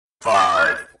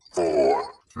5, 4,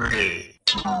 3,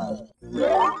 2,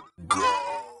 1, go.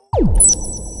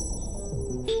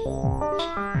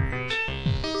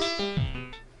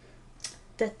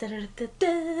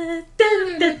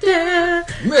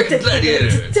 American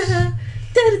Gladiators!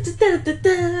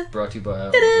 Brought to you by...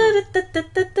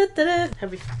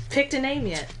 Have we picked a name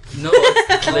yet? No,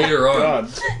 it's later on.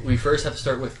 God. We first have to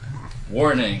start with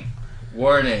warning,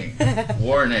 warning,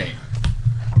 warning.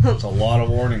 That's a lot of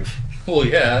warnings. Well,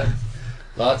 yeah.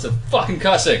 Lots of fucking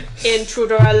cussing.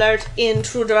 Intruder alert,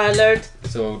 intruder alert.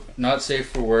 So, not safe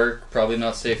for work, probably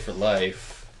not safe for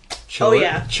life. Oh,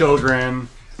 yeah. Children,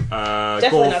 Definitely not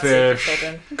safe for goldfish.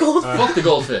 children. Goldfish. Fuck the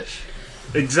goldfish.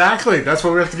 Exactly. That's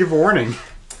why we have to give a warning.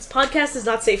 This podcast is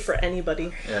not safe for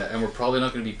anybody. Yeah, and we're probably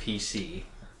not going to be PC.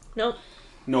 Nope.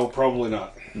 No, probably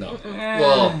not. No.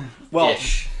 Well,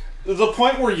 Ish. the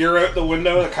point where you're out the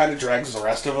window that kind of drags the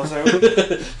rest of us out.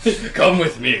 Come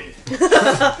with me.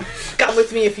 Come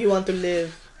with me if you want to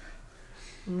live.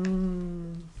 Alright,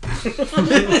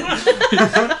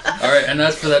 and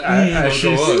that's for that.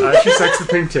 She sucks the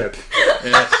pink tip.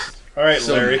 Yes. All right,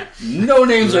 So, Larry. no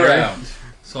names Larry. around.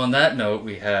 So on that note,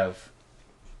 we have...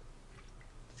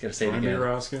 Gotta say it Andy again.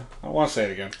 Rosca. I want to say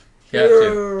it again. You have to.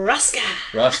 Raska.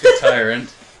 Rosca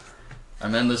Tyrant.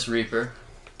 I'm Endless Reaper.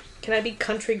 Can I be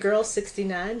Country Girl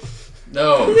 69?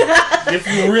 No. If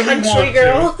you really Country want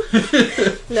Girl?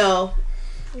 No.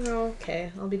 No,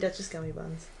 okay. I'll be Duchess Gummy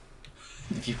Buns.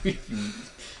 if you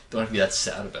don't have to be that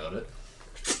sad about it.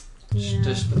 Yeah.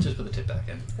 Just put the tip back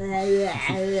in.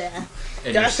 And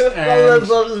That's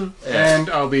you're- And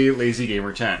I'll be Lazy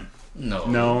Gamer 10. no.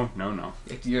 No.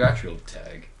 Your actual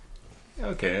tag.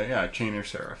 Okay, yeah, Chain or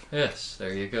Seraph. Yes,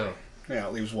 there you go. to. Yeah,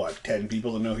 it leaves, what, 10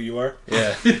 people to know who you are?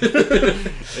 Yeah.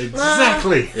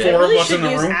 Exactly. Yeah. I Four really of us should in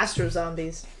the use room. Astro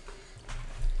Zombies.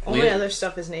 All Well, my you- other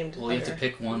stuff is named Well, you have to under.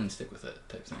 pick one and stick with it,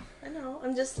 type thing. I know.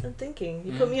 I'm thinking.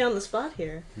 You put me on the spot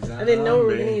here. Zombie, I didn't know we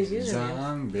were gonna use usernames.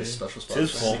 Zombie. This special spot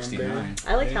It's is his fault. 69.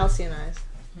 I like Halcyon Eyes.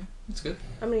 That's good.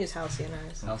 I'm gonna use Halcyon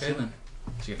Eyes. Okay then.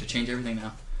 So you have to change everything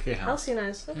now. Okay, how? Halcyon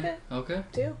Eyes. Okay. Okay.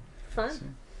 Do.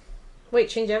 Fine. Wait,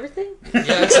 change everything?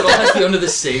 Yeah, so it all has to be under the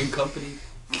same company.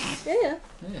 Yeah.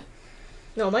 Yeah.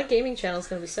 No, my gaming channel is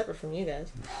gonna be separate from you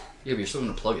guys. Yeah, but you're still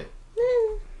gonna plug it.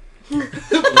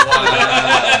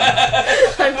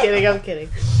 I'm kidding.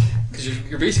 Because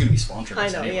you're basically gonna be sponsoring I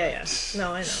us know, anyway. yeah.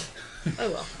 No, I know. I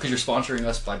will. Because you're sponsoring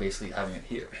us by basically having it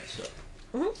here. So.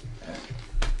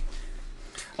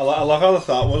 I love how the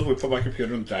thought was we put my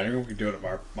computer in the dining room, we could do it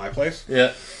at my place.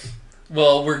 Yeah.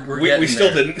 Well, we're getting We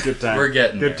still there. didn't. Good time. We're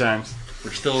getting Good there. times.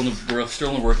 We're still in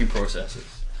the working processes.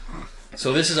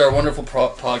 So this is our wonderful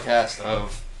podcast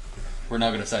of. We're not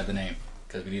gonna decide the name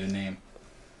because we need a name.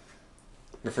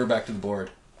 Refer back to the board.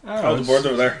 Oh, the board's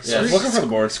over there. Yeah. I was looking for the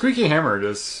board. Squeaky Hammer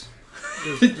does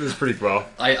pretty well.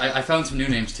 I found some new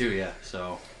names too. Yeah.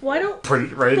 So Why don't Put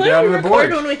it right why down don't on we the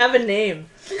record board. when we have a name?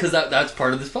 because that's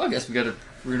part of this podcast.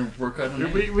 We're gonna work out a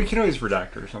name. We can always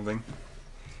redact it or something.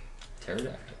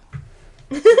 Pterodactyl.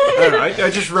 I don't know. I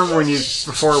just remember when you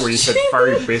said fire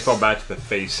your baseball bat to the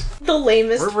face. The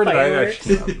lamest Where did I fireworks.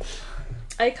 actually come from?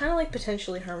 I kind of like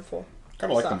potentially harmful.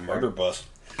 Kind of like the Software. murder bus.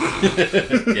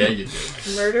 Yeah, you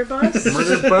do. Murder bus.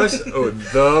 Murder bus? Oh,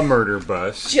 the murder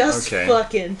bus. Just okay.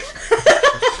 fucking.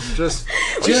 Just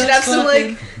We should have some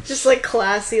fucking. just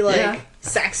classy Yeah.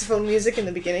 saxophone music in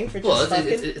the beginning for just Well, fucking.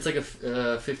 it's like a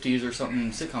 50s or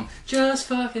something sitcom. Just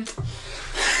fucking.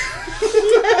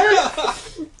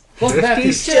 Welcome back to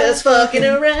 50s? Just fucking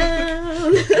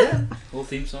around. whole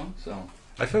theme song. So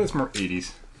I feel it's more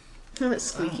 80s.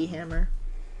 Squeaky hammer.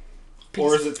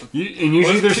 Or is it the And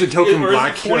usually there's a token or is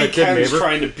black the kid 2010s neighbor.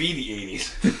 trying to be the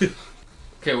 80s?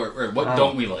 okay, what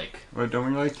don't we like? What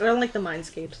don't we like? I don't like the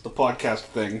Mindscapes The podcast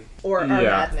thing. or our Yeah,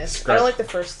 madness. I scratch. don't like the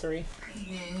first three.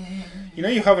 You know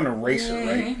you have an eraser,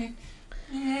 right?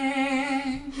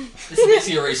 This is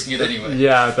basically erasing it anyway.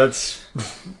 Yeah, that's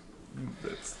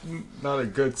not a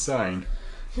good sign.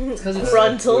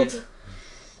 Gruntled.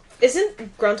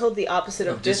 Isn't gruntled the opposite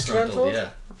of disgruntled? Yeah.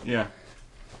 Yeah,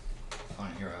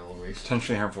 Fine, here I will erase.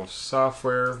 potentially harmful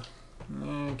software.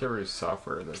 Get rid of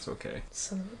software. That's okay.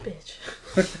 Son of a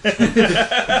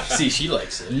bitch. See, she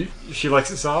likes it. She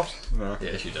likes it soft. No.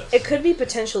 Yeah, she does. It could be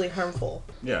potentially harmful.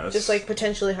 Yeah, that's, Just like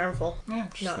potentially harmful. yeah,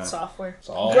 just Not that. software.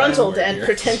 all Gruntled hardware and here.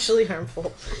 potentially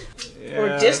harmful. Or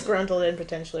Yeah, disgruntled and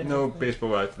potentially No harmful. baseball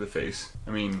bat to the face.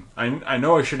 I mean, I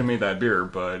know I should have made that beer,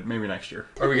 but maybe next year.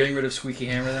 Are we getting rid of Squeaky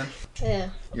Hammer then? Yeah.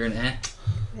 You're an eh?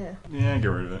 Yeah. Yeah, get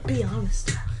rid of it. Be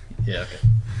honest. Yeah, okay.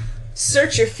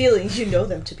 Search your feelings. You know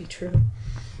them to be true.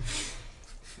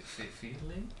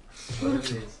 Feeling? What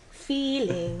it is?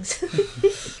 feelings.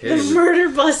 Okay, The murder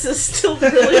bus is still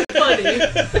really funny.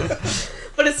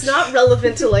 But it's not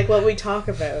relevant to like what we talk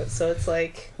about, so it's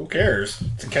like... Who cares?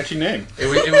 It's a catchy name. it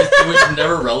was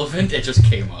never relevant, it just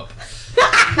came up.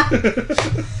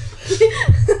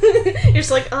 You're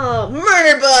just like, oh,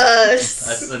 murder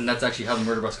bus! That's actually how the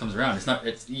murder bus comes around.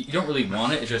 You don't really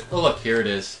want it, it's just, oh look, here it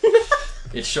is.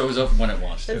 It shows up when it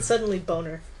wants to. And suddenly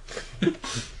boner.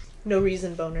 No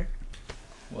reason boner.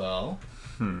 Well...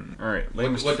 Alright,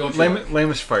 lamest, what don't you like?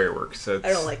 lamest fireworks. That's, I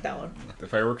don't like that one. the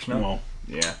fireworks, no? Well,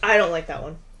 Yeah. I don't like that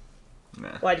one.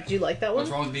 Nah. Why, did you like that one?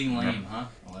 What's wrong with being lame, huh?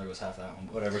 Well, there goes half that one,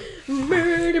 but whatever.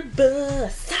 Murder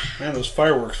bus. man, those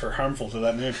fireworks are harmful to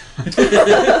that name.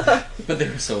 But they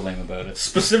were so lame about it.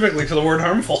 Specifically to the word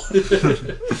harmful.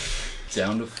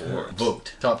 Down to 4.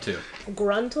 Vote. Top 2.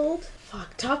 Gruntled?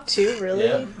 Fuck, top 2, really?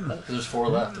 Yeah. Because there's 4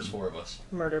 left. There's 4 of us.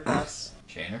 Murder bus.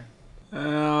 Shaner?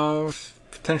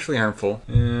 Potentially harmful.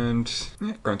 And,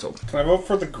 yeah, gruntled. Can I vote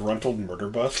for the gruntled murder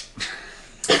bus?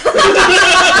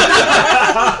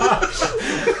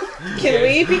 Can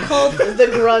we be called the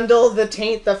Grundle, the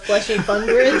Taint, the Fleshy Fun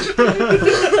Bridge?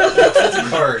 That's a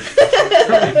card.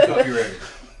 Copyrighted.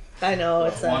 I know,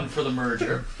 it's One for the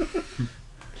merger.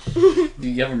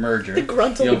 You have a merger. The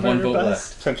Gruntled You have one murder vote bus.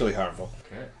 left. Potentially harmful.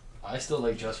 Okay. I still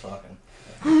like Just Fucking.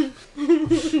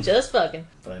 Just fucking.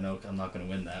 But I know I'm not going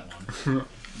to win that one.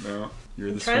 No.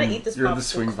 You're the Trying swing, to eat this you're the popsicle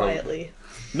swing vote. quietly.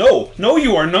 No,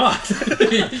 you are not.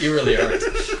 You really aren't.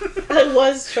 I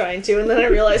was trying to, and then I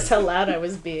realized how loud I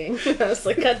was being. I was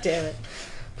like, God damn it.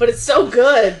 But it's so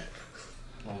good.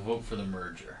 I'll vote for the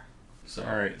merger. So,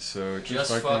 Alright, so Just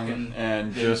just fucking fucking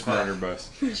and big just fuck. murder bus.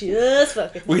 Just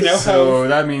fucking. We now So have.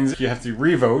 that means you have to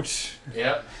re-vote,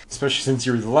 yeah. especially since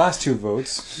you were the last 2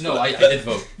 votes. No, I did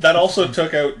vote. That also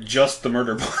took out just the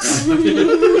murder bus.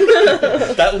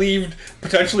 That leaved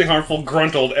potentially harmful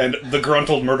gruntled and the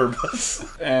gruntled murder bus.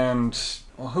 And,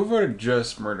 well, who voted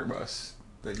just murder bus?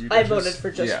 That you I did voted for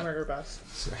just yeah. murder bus.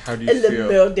 So how do you And the feel?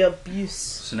 murder bus.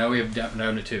 So now we have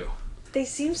down to 2. They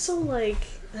seem so like.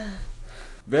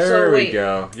 There So we wait,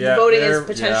 go. The Yeah, voting there- is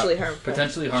potentially harmful.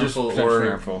 Potentially Just harmful potentially or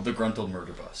harmful. the gruntled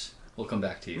murder bus. We'll come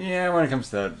back to you. Yeah, when it comes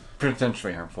to that,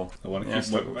 potentially harmful. I want to Yeah, keep,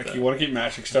 stick with like, that. you want to keep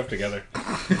matching stuff together.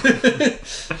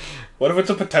 What if it's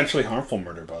a potentially harmful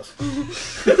murder bus?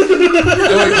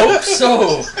 I would hope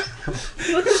so.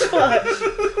 What the fuck?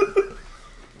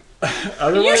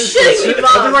 Otherwise, You're shitting it's me, just,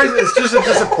 Bob. otherwise, it's just a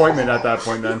disappointment at that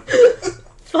point. Then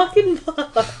Fucking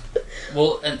Bob.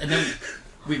 Well, and then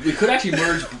we could actually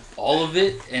merge all of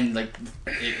it, and like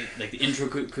the intro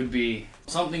could be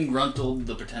something gruntled,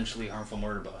 the potentially harmful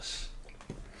murder bus.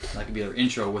 That could be our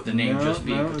intro with the name just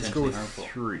being let's go potentially with harmful.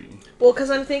 3. Well, because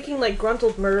I'm thinking like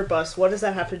gruntled murder bus. What does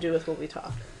that have to do with what we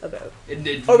talk about?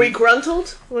 It- Are we gruntled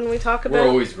when we talk We're about?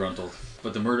 always gruntled,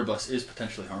 but the murder bus is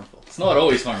potentially harmful. It's not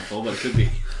always harmful, but it could be.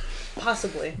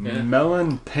 Possibly. Yeah.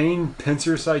 Melon pain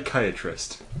pincer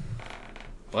psychiatrist.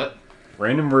 What?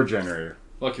 Random word generator.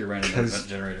 Fuck your random 'Cause- event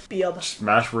generator. Biob.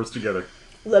 Smash words together.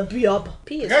 The biob.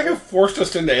 P The is guy who forced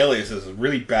us into aliases is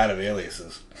really bad at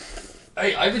aliases.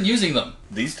 Hey, I've been using them.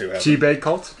 These two have. Teabag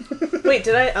cult. Wait,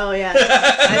 did I? Oh yeah.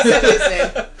 I said his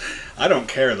name. I don't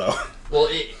care though. Well,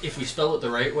 if we spell it the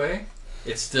right way,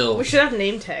 it's still. We should have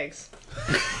name tags.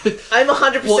 I'm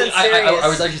 100% Well, serious. I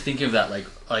was actually thinking of that,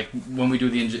 like when we do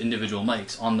the individual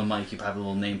mics, on the mic you have a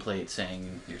little nameplate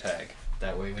saying your tag.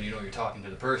 That way, when you know you're talking to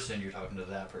the person, you're talking to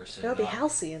that person. That'll be not-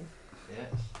 halcyon.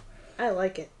 Yes. I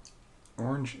like it.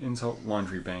 Orange insult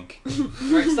laundry bank.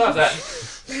 Right, stop that.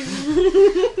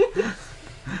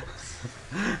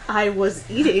 I was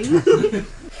eating.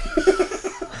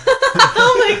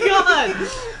 Oh my god!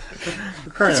 For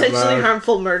crying out Potentially loud.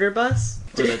 harmful murder bus.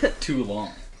 Or like too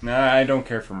long. Nah, I don't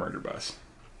care for murder bus.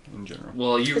 In general.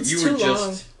 Well, you It's were too just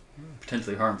long.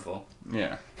 potentially harmful.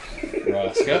 Yeah.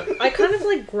 Rosca. I kind of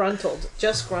like gruntled.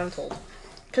 Just gruntled.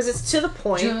 Because it's to the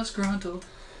point. Just gruntled.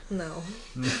 No.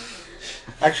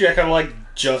 Actually, I kind of like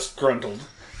just gruntled.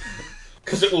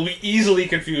 Because it will be easily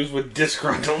confused with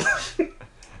disgruntled.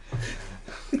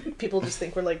 People just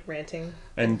think we're like ranting.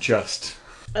 And just.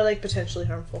 I like potentially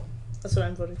harmful. That's what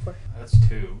I'm voting for. That's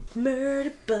 2.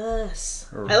 Murder bus.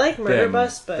 Or I like murder bin.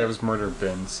 bus, but That was murder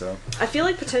bin, so. I feel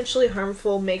like potentially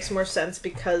harmful makes more sense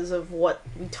because of what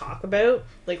we talk about.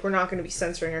 Like, we're not going to be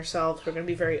censoring ourselves. We're going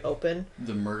to be very open.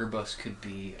 The murder bus could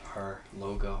be our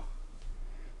logo.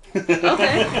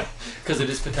 Okay. Because it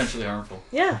is potentially harmful.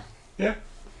 Yeah. Yeah.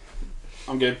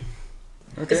 I'm good.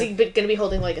 Okay. Is he going to be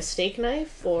holding like a steak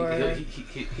knife or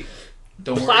He-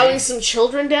 don't plowing worry. some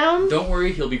children down? Don't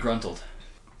worry, he'll be gruntled.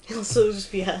 He'll also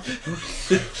just be a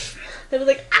They'd be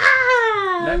like,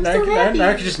 ah! I'm so happy. Now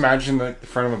I could just imagine like the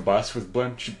front of a bus with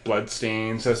blood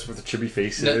stains, us with the chibi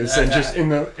faces, and just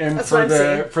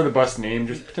for the bus name,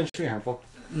 just potentially harmful.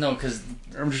 No, because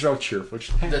I'm just all cheerful.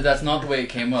 that's not the way it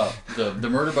came up. The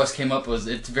murder bus came up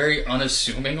it's very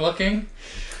unassuming looking,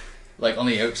 like on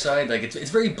the outside, like it's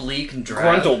very bleak and drab.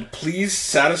 Gruntled, pleased,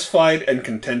 satisfied, and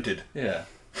contented. Yeah,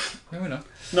 maybe not.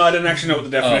 No, I didn't actually know what the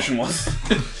definition was.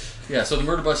 Yeah, so the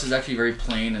murder bus is actually very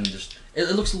plain and just it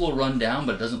looks a little run down,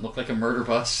 but it doesn't look like a murder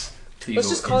bus. Let's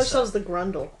just call ourselves the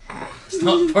Grundle. It's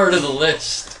not part of the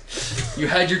list. You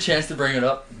had your chance to bring it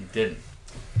up, you didn't.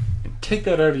 Take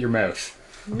that out of your mouth.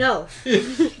 No.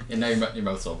 And now your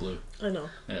mouth's all blue. I know.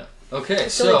 Yeah. Okay,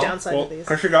 It's the only downside of these.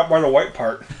 I forgot by the white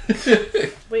part.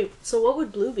 Wait, so what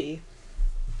would blue be?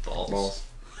 Balls.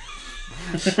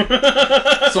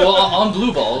 So on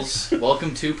blue balls,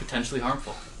 welcome to Potentially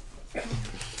Harmful.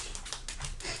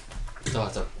 Oh,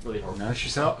 it's a really horrible. Now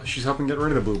she's helping get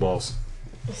rid of the blue balls.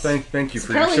 Thank you It's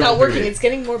for your apparently civil not working. duty. It's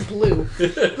getting more blue.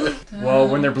 Well,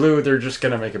 when they're blue, they're just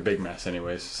gonna make a big mess,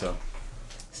 anyways. So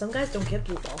Some guys don't get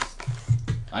blue balls.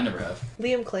 I never have.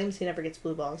 Liam claims he never gets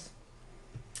blue balls.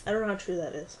 I don't know how true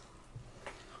that is.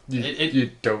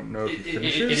 you don't know if he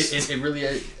finishes. It really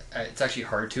it's actually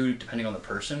hard to, depending on the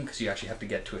person, because you actually have to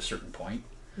get to a certain point.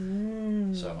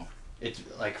 So it's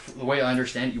like, the way I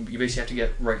understand it, you basically have to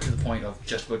get right to the point of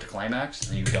just about to climax,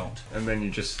 and you don't. And then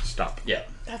you just stop. Yeah.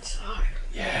 That's hard.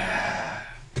 Yeah.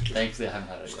 Thankfully, I haven't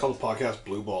had it Just yet. call the podcast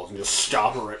Blue Balls and just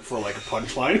stopper it for like a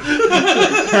punchline.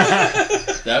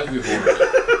 That would be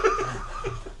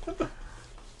horrible.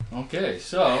 Okay,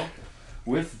 so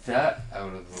with that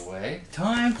out of the way,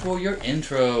 time for your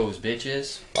intros,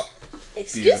 bitches.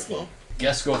 Excuse Beautiful. me.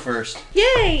 Guests go first.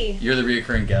 Yay! You're the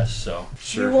reoccurring guest, so.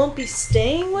 Sure. You won't be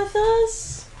staying with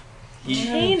us?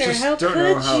 Tanner, just how don't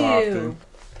could know how you? often.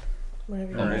 Whatever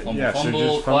you Fumble, Alright, fumble, yeah, so fumble,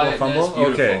 just fumble, quietness, fumble?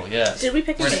 beautiful, Okay. yes. Did we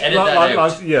pick a We're gonna name? edit that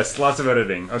out. Yes, lots of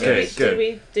editing. Okay,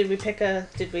 good. Did we pick a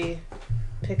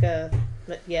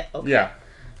yeah, okay. Yeah,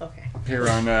 Okay. here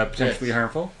on Potentially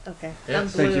Harmful. Okay. Yeah, I'm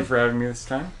Thank blue. you for having me this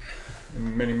time.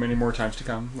 And many, many more times to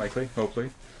come, likely, hopefully.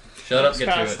 Shut up, Fingers get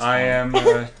to crossed. it. I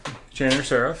am Chandler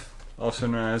Seraph, also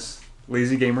known as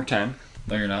Lazy Gamer 10.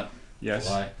 No, you're not. Yes.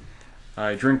 Lie.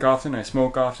 I drink often, I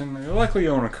smoke often, I likely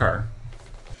own a car.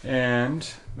 And,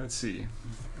 let's see,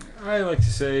 I like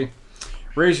to say,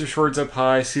 raise your swords up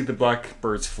high, see the black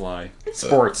birds fly.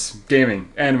 Sports,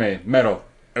 gaming, anime, metal,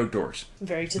 outdoors.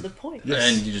 Very to the point. Yes.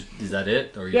 And you just, is that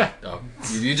it? Or you, Yeah. Oh,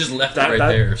 you just left it right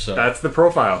there, so. That's the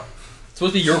profile. It's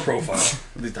supposed to be your profile.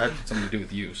 At least that had something to do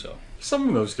with you, so. Some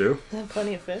of those do. I have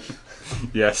plenty of fish.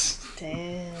 Yes.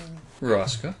 Damn.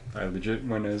 Rosca? I legit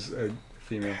went as a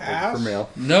female Pass? for male.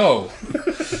 No.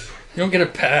 You don't get a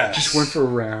pass. Just went for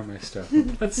around my stuff.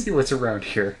 Let's see what's around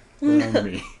here. Around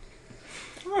me.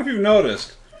 I don't know if you've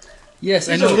noticed. Yes,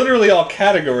 I These are know. literally all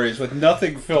categories with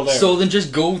nothing filled out. So then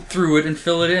just go through it and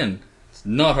fill it in. It's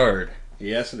not hard.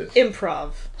 Yes, it is.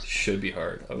 Improv. Should be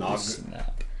hard. I would Not just good.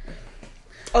 snap.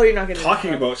 Oh, you're not gonna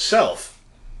Talking about self.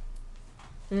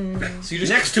 So you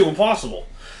just Next to impossible.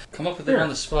 come up with it on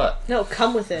the spot. No,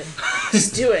 come with it.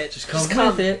 Just do it. Just come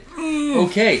with it.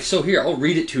 Okay, so here, I'll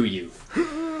read it to you.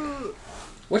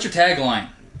 What's your tagline?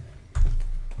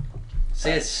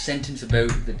 Say a sentence about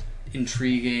the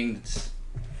intriguing. That's...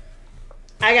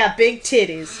 I got big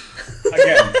titties.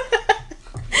 Again.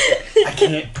 I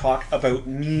can't talk about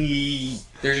me.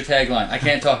 There's your tagline. I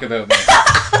can't talk about me.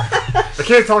 I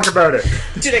can't talk about it.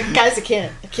 Dude, guys, I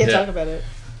can't. I can't Yeah. talk about it.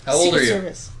 How old are Secret you?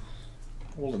 Service.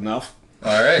 Old enough.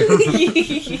 Alright.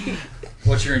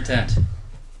 What's your intent?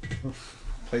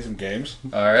 Play some games.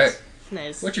 Alright.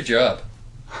 Nice. What's your job?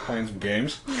 Playing some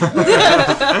games.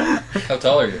 How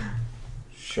tall are you?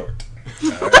 Short.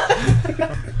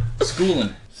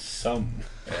 Schooling. Some.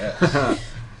 Yeah.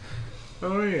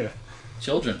 Oh yeah.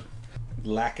 Children.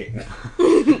 Lacking.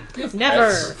 You have Never.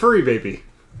 Pets. Furry baby.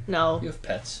 No. You have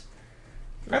pets.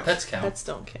 Pets count. Pets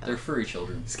don't count. They're furry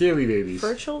children. Scaly babies.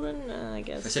 Fur children? I I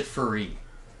guess. said furry.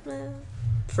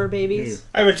 Fur babies?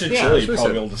 I mentioned Yeah, chili, that's you'd what I probably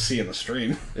said. be able to see in the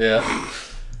stream.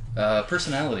 Yeah.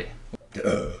 Personality.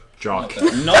 Jock.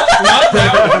 Not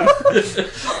that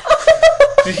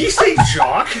one. Did he say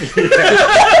jock?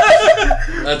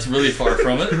 That's really far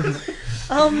from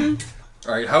it.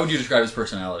 Alright, how would you describe his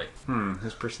personality?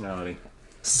 His personality.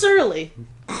 Surly.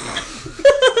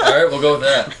 Alright, we'll go with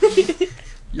that.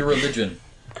 Your religion.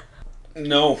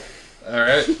 No.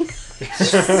 Alright.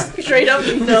 Straight up,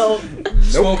 no.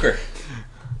 Smoker.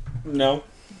 No.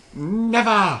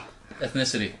 Never.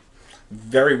 Ethnicity.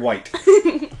 Very white.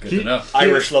 Good to know.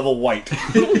 Irish level white.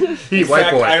 He In white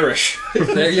fact, boy. Irish.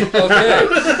 There you go. Okay.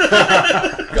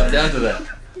 Got down to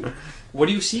that. What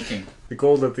are you seeking? The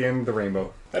gold at the end of the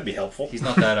rainbow. That'd be helpful. He's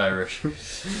not that Irish.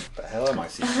 The hell am I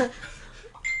seeking?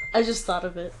 I just thought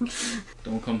of it.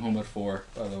 Don't come home at 4,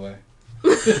 by the way.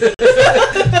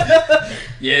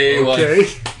 Yay, Okay.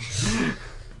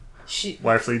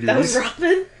 Wifely That was duties.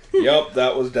 Robin. Yup,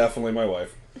 that was definitely my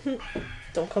wife.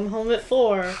 Don't come home at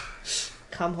 4.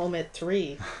 Come home at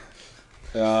 3.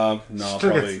 No,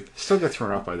 probably. Still get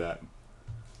thrown off by that.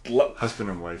 Lo- Husband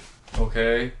and wife.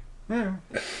 Okay. Yeah.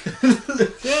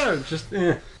 Yeah, just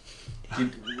Do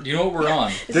you know what we're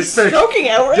on? Is he stroking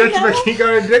out right Dick now? Mickey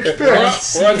got a dick We're on pic. We're on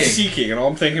seeking. seeking, and all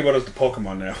I'm thinking about is the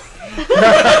Pokemon now.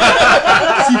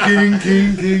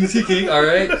 Seeking. All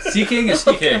right. Seeking is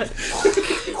seeking.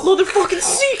 Motherfucking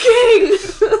seeking!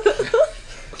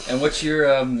 And what's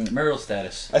your marital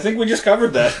status? I think we just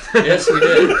covered that. Yes, we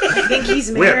did. I think he's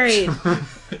married.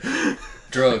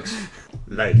 Drugs.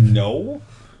 Life. No.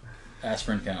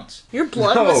 Aspirin counts. Your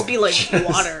blood No. must be like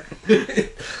water.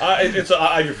 It's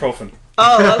ibuprofen.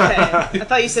 Oh, okay. I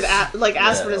thought you said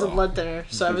aspirin is a blood thinner,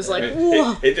 so I was like,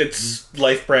 whoa. It's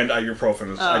Life brand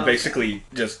ibuprofen. I Oh. basically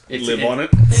just live on it.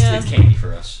 Yeah. It's candy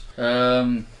for us.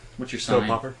 What's your Soap sign?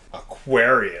 popper.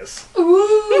 Aquarius.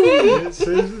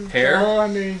 Hair?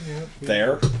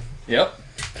 There. Yep.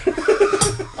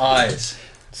 Eyes?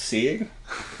 Seeing.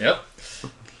 Yep.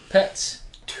 Pets?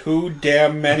 Too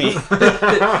damn many.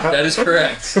 That is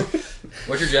correct.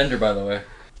 What's your gender, by the way?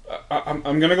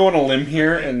 I'm gonna go on a limb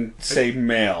here and say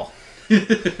male.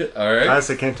 Alright. I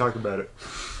can't talk about it.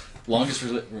 Longest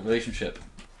relationship.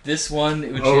 This one,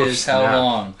 which Oh, is how snap.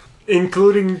 long?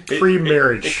 Including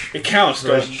pre-marriage It counts. Do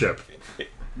relationship.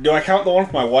 I count the one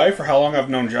with my wife, or how long I've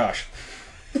known Josh?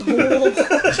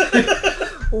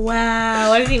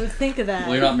 Wow, I didn't even think of that.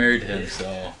 Well, you're not married to him,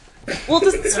 so... Well, it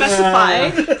doesn't specify.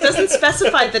 Doesn't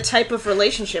specify the type of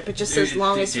relationship. It just says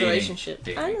longest Dating. relationship.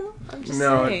 Dating. I know. I'm just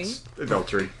No, saying. it's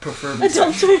adultery.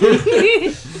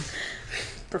 Adultery.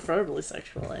 Preferably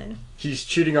sexual, eh? He's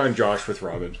cheating on Josh with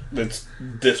Robin. It's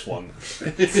this one.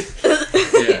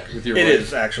 Yeah, with your It wife.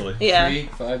 is actually. Yeah. 3,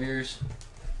 5 years,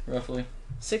 roughly.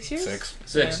 6 years? 6.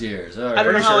 6 Yeah. years. All right. I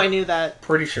don't know Pretty how sure. I knew that.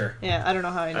 Pretty sure. Yeah, I don't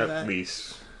know how I knew At that.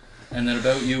 least. And then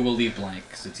about you, we'll leave blank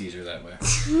because it's easier that way.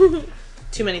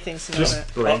 Too many things to know Just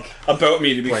about. blank. About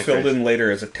me to be Blank filled face. in later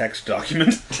as a text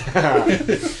document.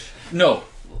 No,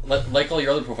 like all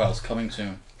your other profiles, coming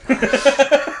soon.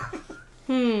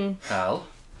 Hal?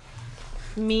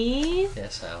 Me?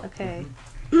 Yes, Hal. Okay.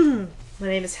 My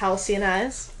name is Halcyon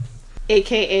Eyes,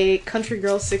 aka Country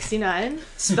Girl 69,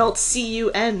 spelled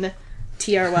CUNTRY.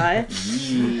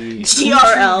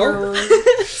 GRL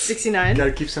 69.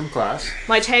 Gotta keep some class.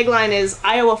 My tagline is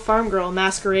Iowa farm girl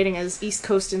masquerading as East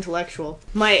Coast intellectual.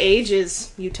 My age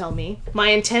is, you tell me. My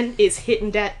intent is hitting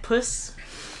dat puss.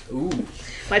 Ooh,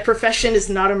 My profession is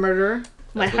not a murderer.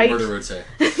 My that's what height, murderer would say.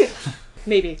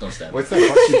 maybe. Don't stab. What's that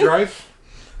bus you drive?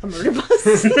 A murder bus?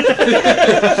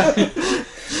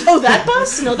 Oh, that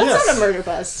bus? No, that's not a murder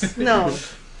bus. No.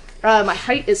 My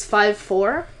height is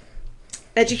 5'4".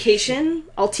 Education,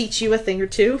 I'll teach you a thing or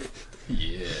two.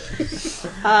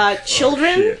 Yeah.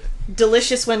 Children, Shit.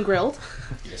 delicious when grilled.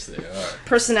 Yes, they are.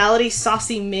 Personality,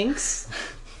 saucy minx.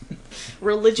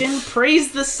 Religion,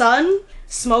 praise the sun.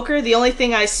 Smoker, the only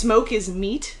thing I smoke is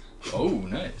meat. Oh,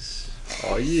 nice.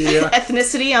 Oh yeah.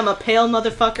 Ethnicity, I'm a pale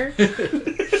motherfucker.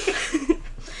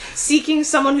 Seeking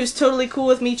someone who's totally cool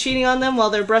with me cheating on them while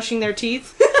they're brushing their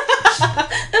teeth.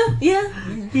 Yeah.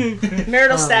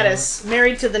 Marital status,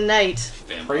 married to the night.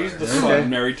 Praise the sun,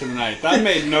 married to the night. That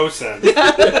made no sense. It's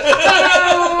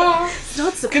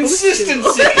not supposed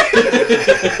Consistency.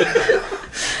 to.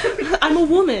 I'm a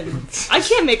woman. I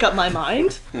can't make up my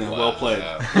mind. Yeah, well played.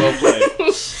 Wow. Well played.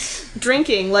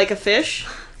 Drinking like a fish.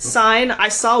 Sign, I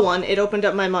saw one, it opened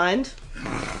up my mind.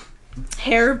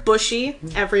 Hair bushy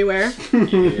everywhere.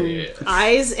 Yeah.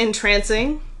 Eyes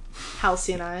entrancing.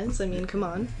 Halcyon eyes, I mean, come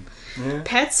on. Yeah.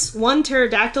 Pets, one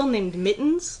pterodactyl named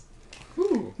Mittens.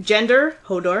 Ooh. Gender,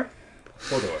 Hodor.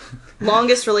 Hodor.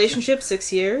 Longest relationship,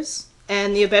 6 years.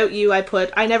 And the about you, I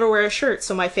put, I never wear a shirt,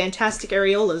 so my fantastic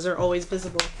areolas are always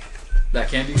visible. That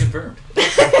can be confirmed.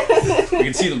 You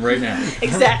can see them right now.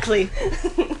 Exactly.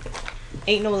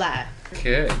 Ain't no lie.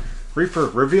 Okay. Reaper,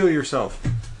 reveal yourself.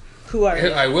 Who are you?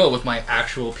 I will with my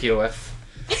actual POF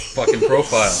fucking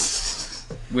profile,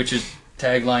 which is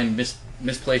tagline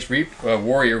misplaced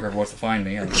warrior. Whoever wants to find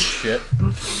me, I don't give a shit.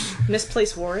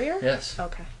 Misplaced warrior? Yes.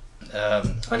 Okay.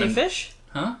 I'm Plenty of fish?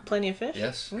 Huh? Plenty of fish?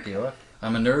 Yes. POF.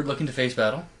 I'm a nerd looking to face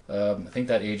battle. I think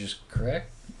that age is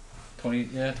correct.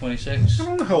 26. I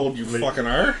don't know how old you fucking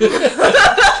are.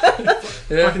 Yeah.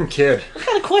 Fucking kid. What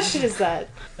kind of question is that?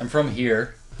 I'm from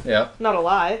here. Yeah. Not a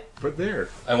lie. But there.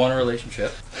 I want a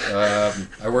relationship.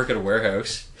 I work at a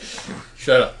warehouse.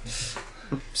 Shut up. 6'3".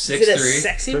 Is it a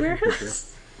sexy warehouse?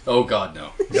 Oh God,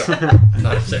 no.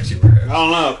 Not a sexy warehouse. I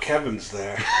don't know. Kevin's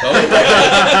there. Oh,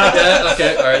 yeah,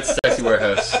 okay, alright, sexy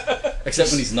warehouse. Except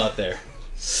when he's not there.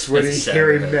 Sweaty, That's a sad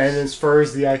hairy warehouse. men as far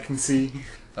as the eye can see.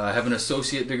 I have an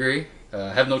associate degree.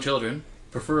 Have no children.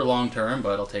 Prefer long term,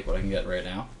 but I'll take what I can get right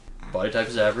now. Body type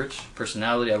is average.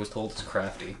 Personality, I was told, is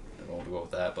crafty. I don't want to go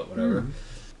with that, but whatever.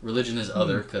 Religion is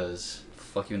other, because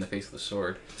fuck you in the face with a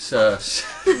sword. So,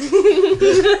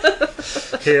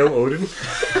 Hail Odin.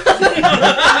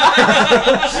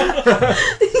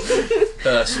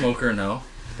 smoker, no,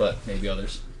 but maybe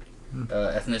others.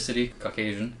 Ethnicity,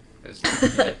 Caucasian. 'Cause,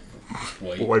 yeah,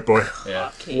 white. White boy.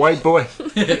 Yeah. White boy.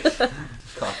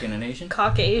 Caucasian and Asian.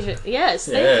 Caucasian. Yes,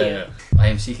 thank you. I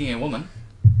am seeking a woman.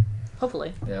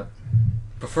 Hopefully. Yeah.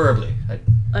 Preferably.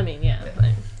 I mean, yeah, but,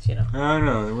 you know. I don't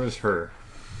know. It was her.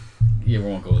 We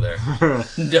won't go there.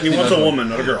 He Definitely wants not a going- woman,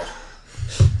 not a girl.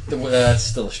 That's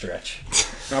still a stretch.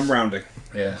 I'm rounding.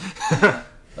 Yeah.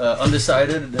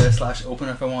 Undecided / open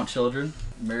if I want children.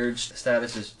 Marriage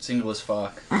status is single as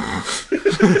fuck. Do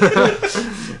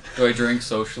I drink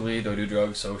socially? Do I do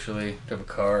drugs socially? Do I have a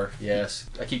car? Yes.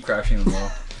 I keep crashing them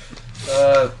all.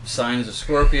 Sign is a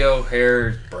Scorpio. Hair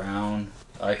is brown.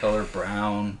 Eye color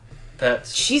brown.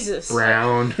 Pets. Jesus.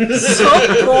 Brown.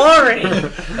 So boring.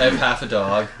 I have half a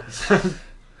dog.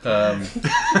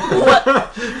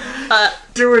 What?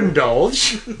 To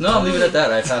indulge. No, I'll leave it at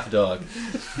that. I have half a dog.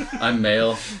 I'm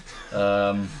male.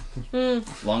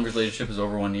 Longest relationship is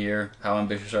over 1 year. How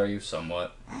ambitious are you?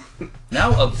 Somewhat.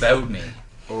 Now about me.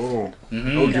 Oh.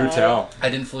 Mhm. Oh, do God. tell. I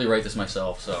didn't fully write this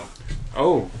myself, so.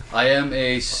 Oh. I am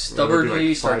a stubbornly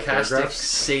like 5 sarcastic paragraphs?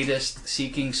 sadist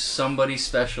seeking somebody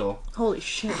special. Holy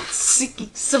shit. Seeking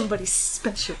somebody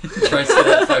special. Try and say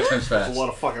that 5 times A fast. lot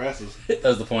of fucking S's. That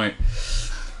was the point.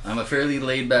 I'm a fairly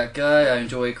laid-back guy. I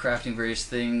enjoy crafting various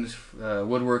things,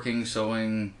 woodworking,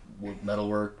 sewing,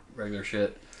 metalwork, regular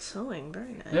shit. Sewing,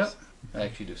 very nice. Yep, I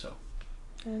actually do so.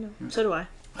 I know. So do I.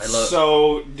 I love.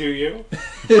 So, do you?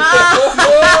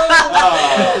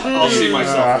 I'll see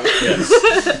myself. Yes.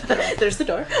 There's the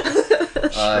door.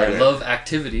 I love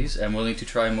activities. I'm willing to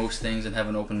try most things and have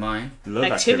an open mind. Love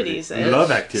Activities, eh?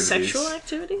 Love activities. Sexual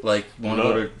activity? Like, want to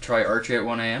Love. go to try archery at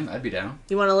 1 a.m.? I'd be down.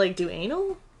 You want to, like, do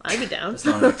anal? I'd be down. It's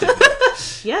not an activity.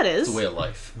 Yeah, it is. It's a way of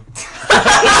life.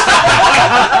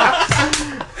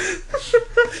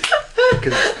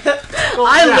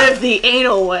 I live the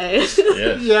anal way.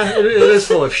 Yeah. Yeah, it is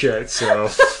full of shit, so.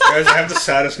 Guys, I have the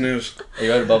saddest news. Are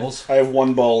you out of bubbles? I have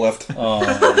one ball left.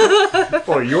 Oh.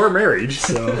 Well, you're married,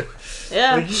 so.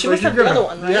 Yeah, Like, she like must have you're the gonna- other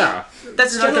one, right? Yeah.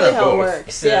 That's You're not generally gonna how it both.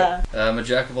 works, yeah. I'm a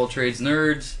jack of all trades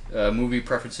nerd. Movie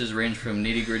preferences range from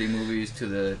nitty-gritty movies to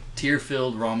the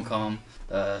tear-filled rom-com.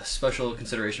 Special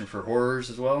consideration for horrors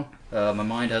as well. My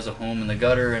mind has a home in the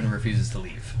gutter and refuses to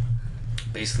leave.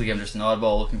 Basically, I'm just an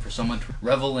oddball looking for someone to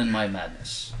revel in my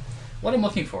madness. What I'm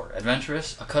looking for: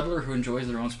 adventurous, a cuddler who enjoys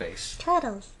their own space.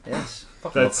 Cuddles. Yes,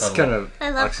 fuck That's cuddling. kind of. I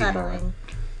love oxymoron. cuddling.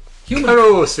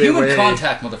 human, Stay human away.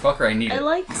 contact, motherfucker. I need I it.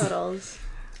 like cuddles.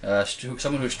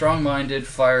 Someone who's strong-minded,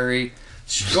 fiery.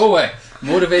 Go away.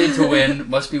 Motivated to win.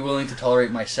 Must be willing to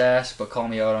tolerate my sass, but call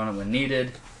me out on it when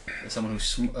needed. Someone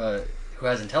who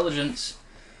has intelligence,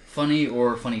 funny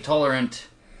or funny tolerant,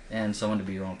 and someone to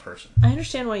be your own person. I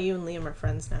understand why you and Liam are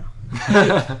friends now.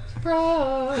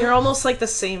 You're almost like the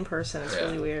same person. It's Yeah.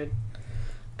 really weird.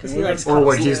 Because he likes Or cuddles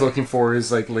what he's too. looking for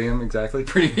is like Liam, exactly.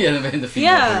 Pretty in the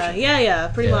female Yeah, version. yeah,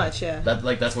 pretty Yeah. much, yeah.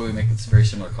 That's why we make very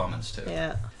similar comments too.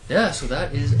 Yeah. Yeah, so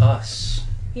that is us.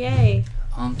 Yay.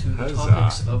 On to the Huzzah.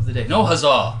 topics of the day. No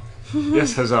huzzah!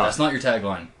 Yes, huzzah. That's not your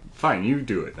tagline. Fine, you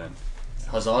do it then.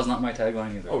 Huzzah is not my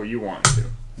tagline either. Oh, you want it to.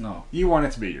 No. You want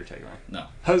it to be your tagline. No.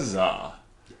 Huzzah.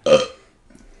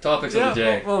 Topics of the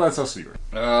day. Well, that's also yours.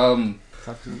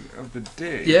 Topic of the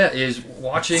day. Yeah, is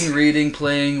watching, reading,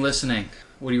 playing, listening.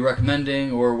 What are you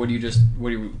recommending, or what are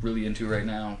you really into right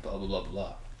now? Blah blah blah blah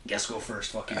blah. Guess go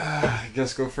first. Fuck you. I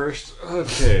guess go first.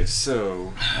 Okay,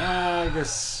 so I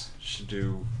guess should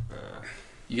do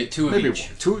You get two of maybe each.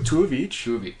 two of each.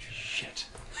 Two of each. Shit.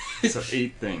 So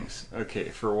 8 things. Okay,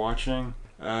 for watching.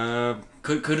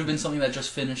 Could have been something that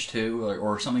just finished too,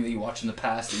 or something that you watched in the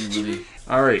past that you really.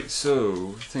 All right,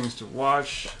 so things to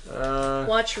watch.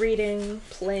 Watch, reading,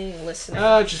 playing, listening.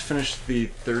 I just finished the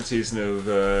 3rd season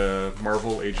of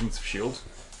Marvel Agents of Shield.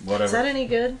 Whatever. Is that any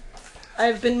good?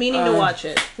 I've been meaning to watch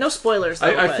it. No spoilers, though.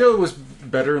 I but- feel it was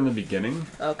better in the beginning,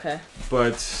 Okay.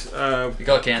 but It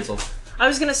got canceled. I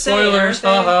was gonna say. Spoilers.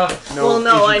 aren't they- Haha. no. Well,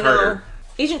 no, Agent I know. Carter.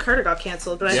 Agent Carter got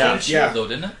canceled, but I Yeah. think Shield though,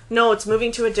 didn't it? no, it's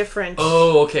moving to a different.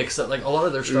 Oh, okay. Because like a lot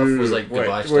of their stuff was like Wait,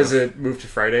 goodbye was stuff. it moved to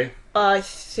Friday? I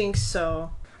think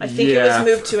so. I think it Yeah. was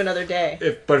moved to another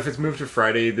day. But if it's moved to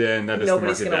Friday, then that is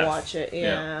Nobody's the gonna market watch it.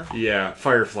 Yeah, Yeah,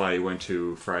 Firefly went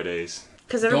to Fridays.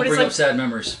 because Don't everybody's bring like up sad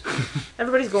memories.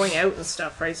 everybody's going out and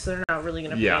stuff, right? So they're not really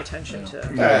gonna pay Yeah. attention to.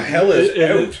 The hell is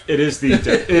out? It is the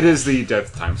it is the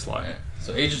death time slot. Yeah.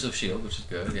 So Agents of Shield, which is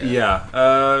good. Yeah.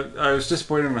 Yeah, I was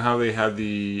disappointed in how they had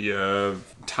the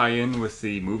tie-in with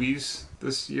the movies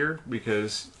this year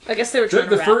because I guess they were trying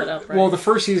to wrap it up, right? well, the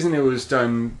first season it was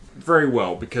done very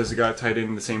well because it got tied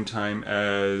in the same time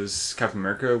as Captain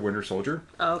America: Winter Soldier,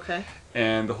 Oh, okay.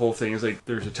 and the whole thing is like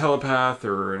there's a telepath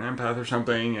or an empath or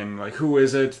something, and like who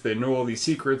is it? They know all these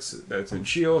secrets that's in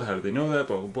Shield. How do they know that?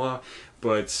 Blah blah blah.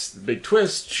 But the big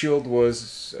twist, Shield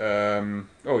was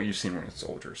oh, you've seen Winter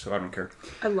Soldier, so I don't care.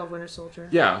 I love Winter Soldier.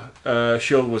 Yeah,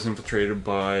 Shield was infiltrated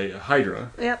by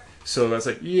Hydra. Yep. So that's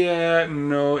like, yeah,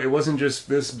 no, it wasn't just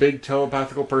this big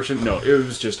telepathical person. No, it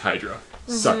was just Hydra.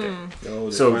 Suck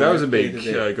it. So that was a big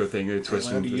good thing. They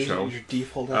twisted into the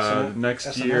show.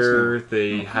 Next year,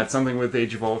 they had something with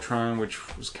Age of Ultron,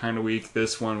 which was kind of weak.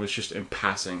 This one was just in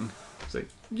passing. It's like,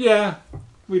 yeah,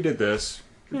 we did this.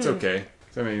 It's okay.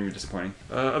 That made me disappointing.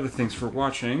 Other things for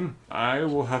watching, I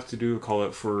will have to do a call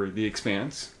out for The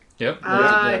Expanse. Yep.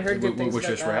 I heard good things Which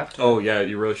about just that. wrapped. Oh yeah,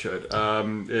 you really should. It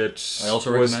I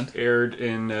also was recommend. aired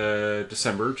in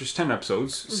December, just 10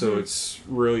 episodes, so it's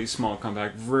really small,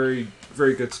 compact, very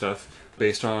very good stuff.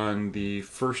 Based on the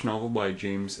first novel by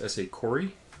James S.A.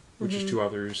 Corey, which is two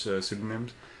authors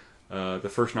pseudonyms. The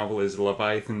first novel is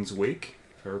Leviathan's Wake,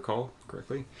 if I recall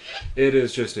correctly. It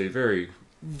is just a very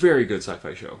very good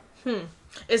sci-fi show.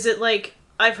 Is it like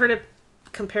I've heard it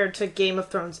compared to Game of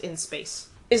Thrones in space?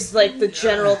 Is like the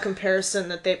general comparison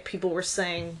that people were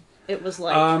saying it was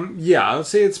like? Yeah, I would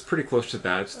say it's pretty close to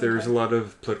that. There's a lot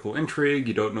of political intrigue.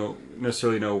 You don't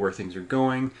necessarily know where things are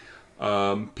going.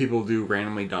 People do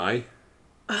randomly die.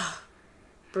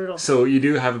 Brutal. So you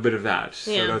do have a bit of that.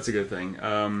 So Yeah. that's a good thing.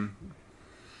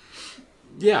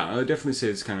 Yeah, I would definitely say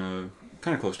it's kind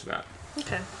of close to that.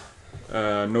 Okay.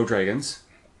 No dragons.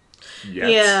 Yet.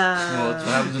 Yeah. Well, that's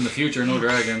what happens in the future. No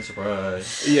dragon.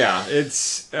 Surprise. Yeah,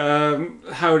 it's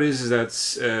how it is that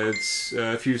it's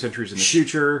a few centuries in the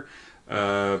future.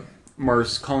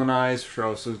 Mars is colonized. We're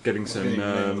also getting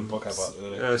some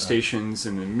stations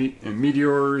in the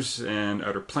meteors and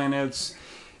outer planets,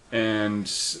 and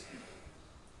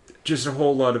just a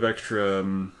whole lot of extra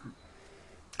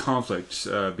conflict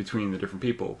between the different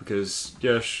people. Because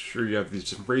yeah, sure you have these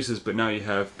different races, but now you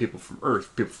have people from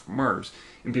Earth, people from Mars,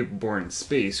 and people born in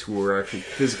space who are actually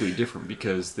physically different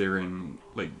because they're in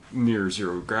like near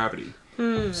zero gravity.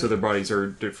 So their bodies are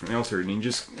differently altered, and you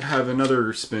just have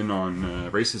another spin on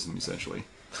racism essentially.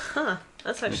 Huh.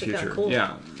 That's In the actually kind future, of cool.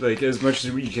 yeah. Like as much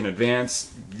as you can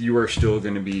advance, you are still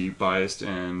going to be biased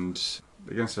and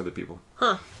against other people.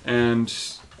 Huh. And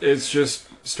it's just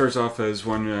starts off as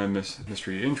one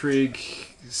mystery intrigue.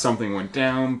 Something went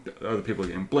down, other people are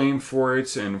getting blamed for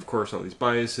it, and of course all these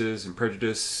biases and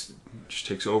prejudice just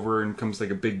takes over and becomes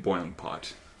like a big boiling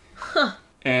pot. Huh.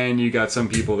 And you got some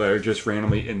people that are just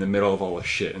randomly in the middle of all this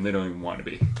shit, and they don't even want to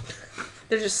be.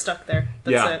 They're just stuck there.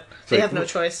 That's Yeah. it. They have no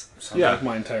choice. Sounds Yeah. like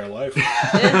my entire life.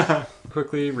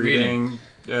 Quickly reading.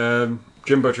 Jim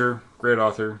Butcher, great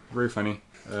author, very funny.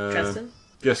 Dresden?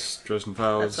 Yes, Dresden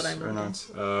Files. That's what I'm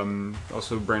reading.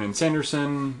 Also, Brandon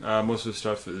Sanderson. Most of his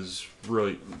stuff is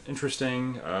really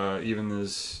interesting. Even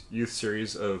this youth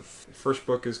series of first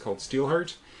book is called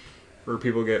Steelheart, where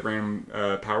people get random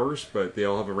powers, but they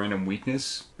all have a random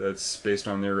weakness that's based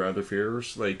on their other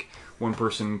fears. Like one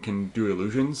person can do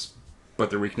illusions,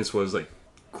 but their weakness was like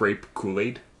grape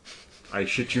Kool-Aid. I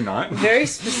shit you not. Very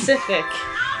specific.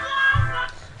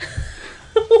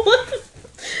 What the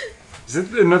Is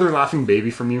it another laughing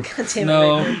baby from you? damn it,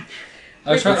 No. Raymond.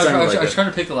 I was Sounded like it. trying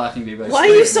to pick the laughing baby. Why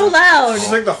are you so loud?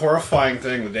 It's like the horrifying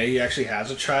thing. The day he actually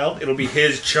has a child, it'll be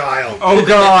his child. Oh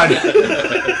God!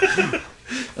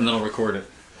 And then I'll record it.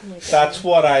 That's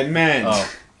what I meant.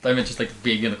 Oh. I meant just like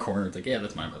being in the corner. It's like, yeah,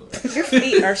 that's mine, by the way. Your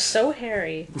feet are so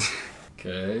hairy.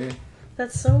 Okay.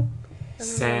 That's so... I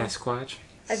don't know. Sasquatch.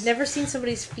 I've never seen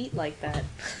somebody's feet like that.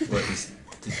 What,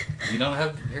 you don't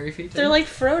have hairy feet? They're like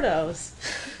Frodo's.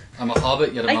 I'm a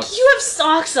hobbit, yet I'm Like, not... you have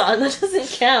socks on. That doesn't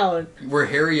count. We're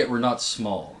hairy, yet we're not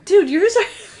small. Dude, yours are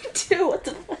too. What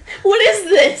the fuck? What is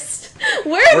this?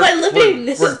 Where am I living?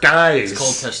 We're guys. It's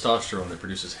called testosterone that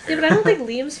produces Yeah, hair. but I don't think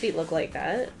Liam's feet look like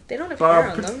that. They don't have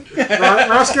hair on them.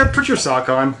 Roscoe, put your sock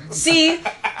on. See?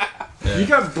 Yeah, You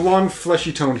got blonde,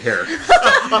 fleshy-toned hair.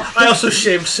 I also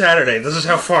shaved Saturday. This is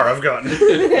how far I've gotten.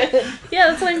 Yeah,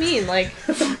 that's what I mean. Like,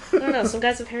 I don't know. Some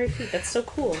guys have hairy feet. That's so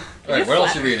cool. Alright, what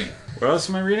else are you reading? What else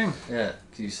am I reading? Yeah,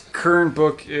 geez. Current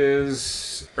book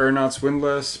is Aeronauts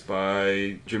Windless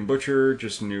by Jim Butcher.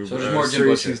 Just new. So there's more Jim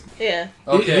series. Butcher. Yeah.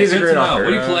 Okay, He's a good great to know. author.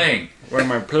 What are you playing? What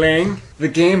am I playing? The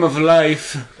Game of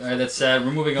Life. Alright, that's sad.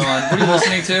 We're moving on. What are you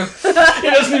listening to? He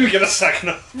doesn't even get a second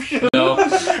of No.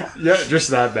 Yeah, just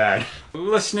that bad.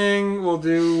 Listening, we'll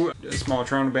do a small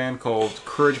Toronto band called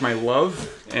Courage My Love.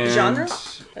 And Genre?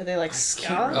 Are they like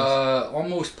ska?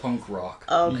 Almost punk rock.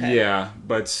 Oh, okay. Yeah,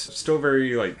 but still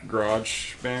very like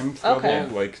garage band level. Okay.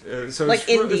 Like so, Like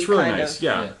it's really indie, nice. kind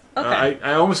Yeah. Yeah. Okay.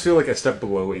 I almost feel like a step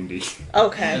below indie.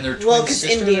 Okay. And they're twin Well, because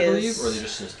sisters, indie I believe, is. or are they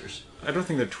just sisters? I don't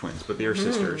think they're twins, but they are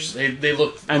sisters. They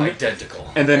look And- identical.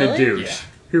 And then Really? a dude Yeah.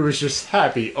 who was just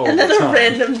happy all And the then a time.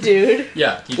 random dude.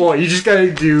 Yeah. Well, you just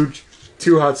gotta do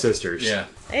two hot sisters. Yeah.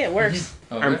 Hey, it works.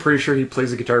 Okay. I'm pretty sure he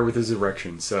plays the guitar with his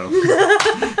erection, so.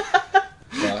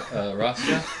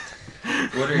 Rasta,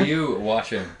 what are you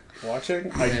watching?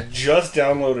 Watching? I just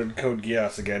downloaded Code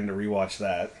Geass again to rewatch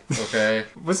that. Okay.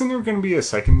 Wasn't there gonna be a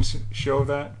second show of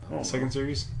that? Oh. Second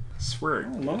series? I swear.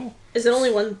 No. Is it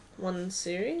only one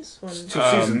series? One. Two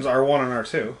seasons, R1 and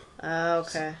R2.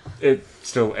 Okay. It's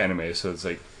still anime, so it's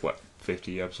like, what,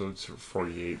 50 episodes or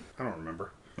 48? I don't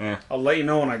remember. Yeah. I'll let you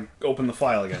know when I open the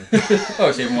file again.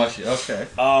 Oh, so you haven't watched it. Okay.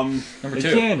 Number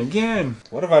 2. Again.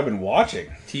 What have I been watching?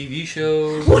 TV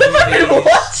shows. What have I been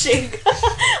watching?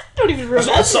 I don't even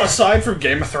remember. So aside from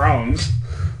Game of Thrones,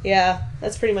 Yeah,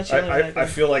 that's pretty much the only one I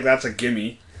feel like that's a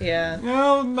gimme. Yeah.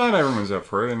 No, not everyone's up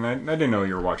for it, and I didn't know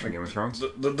you were watching Game of Thrones.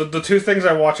 The two things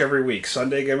I watch every week: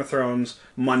 Sunday Game of Thrones,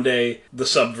 Monday the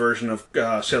subversion of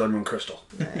Sailor Moon Crystal.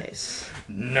 Nice.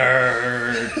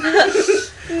 Nerd.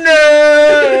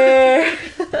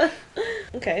 Nerd.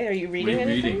 Okay, are you reading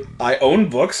anything? Reading. I own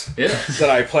books Yeah. that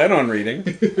I plan on reading.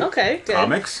 Okay, good.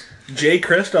 Comics? Jay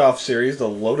Kristoff series, The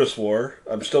Lotus War.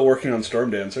 I'm still working on Storm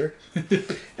Dancer.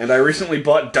 And I recently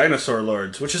bought Dinosaur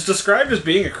Lords, which is described as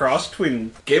being a cross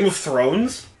between Game of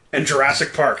Thrones and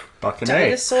Jurassic Park. Fucking A.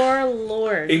 Dinosaur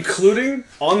Lord. Including,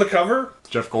 on the cover,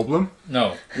 Jeff Goldblum?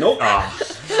 No. nope, Ah.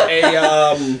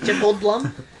 Jim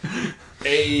Goldblum.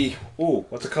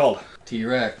 what's it called?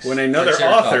 T-Rex. When another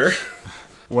Triceratops. author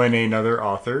When another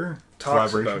author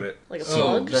talks collaboration- about it. Like a Oh,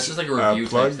 plug. that's just like a review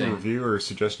plug, type thing. review, or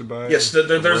suggested by? Yes,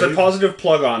 there's a Wade? positive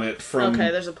plug on it from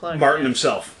Okay, there's a plug. Martin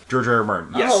himself. George R. R.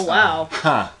 Martin. Yes. Oh, wow.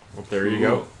 Ha! Well, there you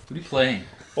go. What are you playing?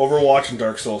 Overwatch and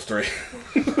Dark Souls 3.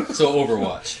 So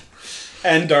Overwatch.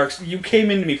 And you came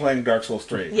into me playing Dark Souls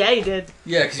 3. Yeah, you did.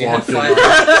 Yeah, because you had Walked in. 5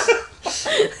 minutes.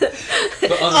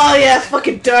 But Oh, yeah,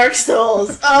 fucking Dark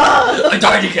Souls. Oh. I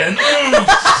died again.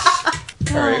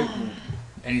 Alright.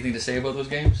 Anything to say about those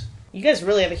games? You guys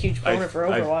really have a huge boner for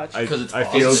Overwatch. Because it's I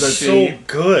feel awesome. that So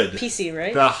good. PC,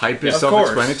 right? the hype is Of course.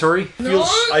 self-explanatory.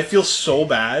 I feel so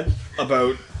bad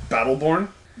about Battleborn.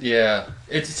 Yeah.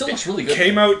 It still looks really good.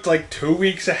 Came out like 2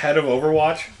 weeks ahead of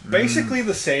Overwatch. Basically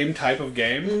the same type of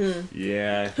game.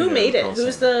 Yeah. I think Who I made it? recall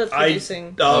Who's something. the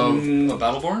producing?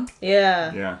 Battleborn?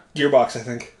 Yeah. Yeah. Gearbox, I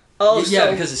think. Oh, yeah,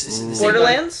 so because it's the same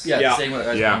Borderlands? guy- Yeah, Yeah. the same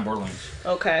as Yeah. Borderlands.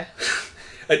 Okay.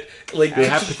 Like They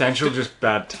have potential, just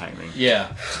bad timing. Yeah.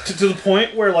 to the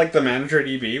point where like the manager at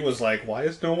EB was like, "Why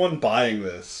is no one buying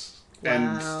this?" Wow.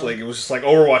 And like it was just like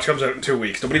Overwatch comes out in 2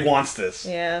 weeks. Nobody wants this.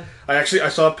 Yeah. I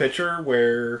saw a picture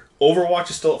where Overwatch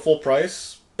is still at full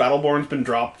price. Battleborn's been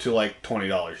dropped to like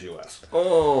 $20 US.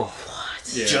 Oh.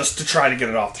 Yeah. Just to try to get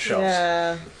it off the shelves.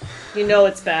 Yeah. You know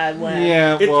it's bad when.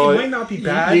 Yeah, It well, might not be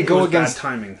bad. you go it was against- bad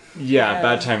timing. Yeah, Yeah.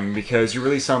 bad timing, because you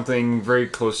release something very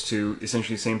close to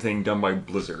essentially the same thing done by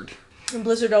Blizzard. And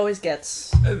Blizzard always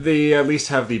gets. They at least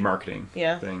have the marketing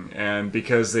Yeah. thing, and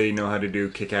because they know how to do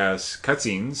kick-ass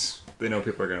cutscenes, they know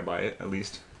people are going to buy it, at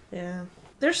least. Yeah.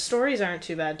 Their stories aren't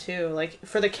too bad, too. Like,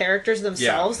 for the characters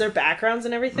themselves, their backgrounds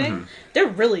and everything, they're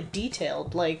really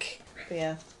detailed. Like,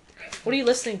 yeah. What are you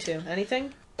listening to?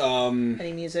 Anything?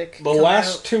 Any music? The coming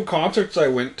last 2 concerts I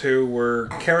went to were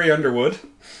Carrie Underwood, out?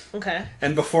 Okay.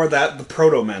 and before that, the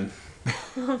Proto Men.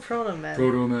 Proto Man.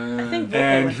 Proto Man. I think.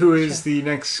 And who is the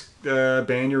next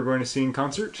band you're going to see in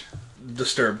concert?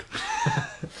 Disturbed.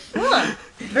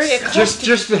 Very eclectic.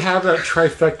 Just to have that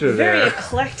trifecta Very there.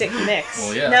 eclectic mix.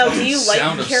 Well, yeah. Now, Oh, do you like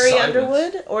Sound of Carrie Silence.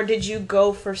 Underwood, or did you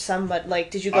go for somebody?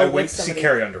 Like, did you go I with went to see somebody?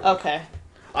 Carrie Underwood. Okay.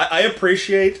 I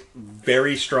appreciate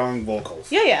very strong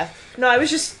vocals. Yeah, yeah. No, I was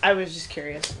just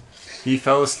curious. He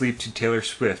fell asleep to Taylor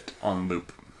Swift on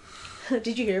loop.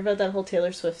 Did you hear about that whole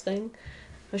Taylor Swift thing?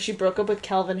 How she broke up with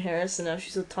Calvin Harris and now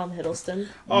she's with Tom Hiddleston,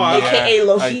 Oh, aka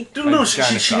Loki. No, I she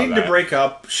kinda she saw needed that. to break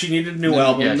up. She needed a new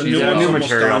album. yeah, the she's new got one's new almost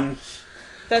material. done.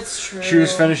 That's true. She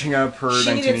was finishing up her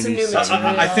She needed some new 1987.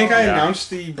 material. I think I Yeah. announced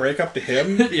the breakup to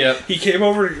him. Yep. He came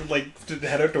over to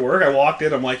head out to work. I walked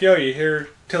in. I'm like, "Yo, you hear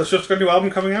Taylor Swift's got a new album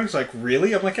coming out?" He's like,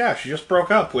 "Really?" I'm like, "Yeah, she just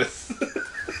broke up with."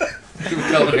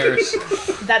 Calvin Harris.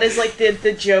 That is like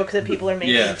the joke that people are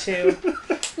making too.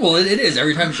 Well, it is.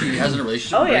 Every time she has a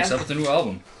relationship, Oh, breaks yeah. up with a new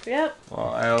album. Yep. Well,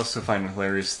 I also find it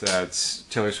hilarious that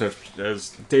Taylor Swift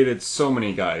has dated so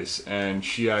many guys, and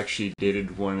she actually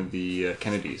dated one of the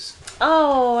Kennedys.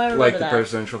 Oh, I remember Like the that.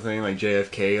 presidential thing, like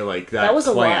JFK, like that. That was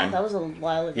a while. clan. That was a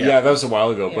while ago. Yeah, that was a while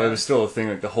ago, but Yeah. it was still a thing.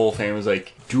 Like the whole family was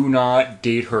like, "Do not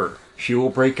date her. She will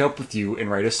break up with you and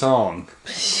write a song."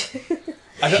 She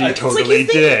It's like totally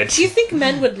did. You think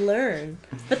men would learn,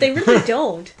 but they really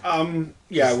don't.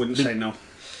 Yeah, I wouldn't say no.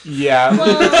 Yeah.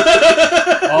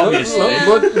 Obviously. Yeah.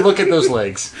 Look at those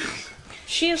legs.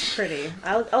 She is pretty.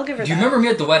 I'll give her Do you that. remember me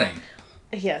at the wedding?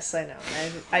 Yes, I know.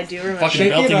 I do remember. Fucking Shake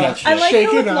it belting up. that shit. I like Shake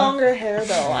her it with up. longer hair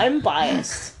though. I'm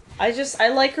biased. I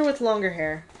like her with longer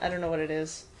hair. I don't know what it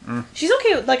is. She's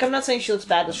okay. Like I'm not saying she looks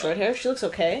bad with short hair. She looks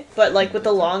okay. But like with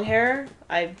the long hair,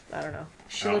 I don't know.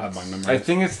 She I don't have looks my memories. I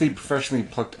think it's the professionally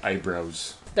plucked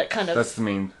eyebrows. that kind of That's the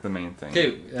main thing.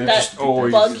 Okay, that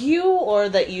always- bug you or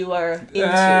that you are into.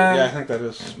 Yeah, I think that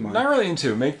is mine. Not really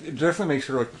into. It definitely makes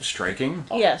her look striking,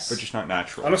 Yes. but just not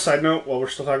natural. On a side note, while we're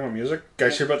still talking about music,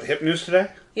 guys hear about the hip news today?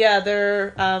 Yeah,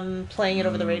 they're playing it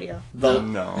over the radio. The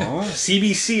No.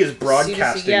 CBC is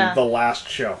broadcasting CBC, yeah. the last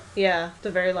show. Yeah,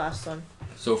 the very last one.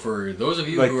 So for those of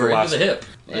you Like who the are last- into the hip,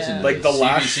 listen to Like the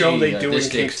last CBC, show they do in this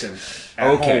date. Kingston. At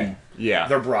Okay. home, Yeah.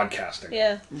 they're broadcasting.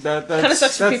 Yeah. That's Kind of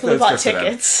sucks for people who bought that's good for them.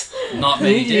 tickets. Not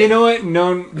many did. You know what?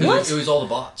 No. Because it was all the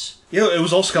bots. Yeah, it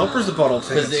was all scalpers that bought all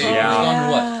Because tickets. they Yeah.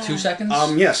 were on what, 2 seconds?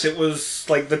 Yes, it was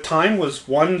like the time was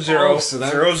Oh, so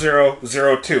that-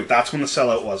 100002. That's when the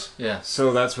sellout was. yeah.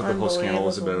 So that's what the whole scandal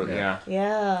was about. Unbelievable. Yeah.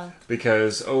 Yeah.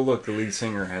 Because look, the lead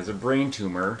singer has a brain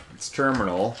tumor. It's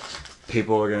terminal.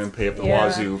 People are going to pay up the Yeah.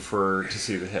 wazoo to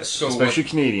see the hit, So especially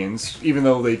Canadians, even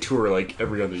though they tour like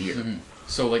every other year.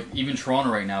 So like even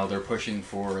Toronto right now, they're pushing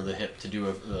for the hip to do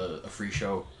a free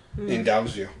show In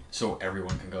Downsview. so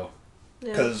everyone can go.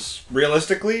 Yeah. Because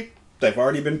realistically, they've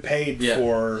already been paid Yeah.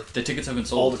 for The tickets have been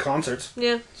all sold. the concerts.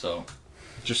 Yeah. So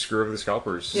Just screw over the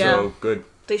scalpers. Yeah. So good.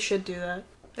 They should do that.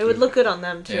 It would look good on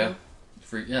them too. yeah,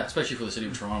 free. Yeah, especially for the city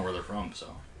of Toronto where they're from. So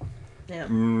Yeah.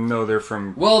 No, they're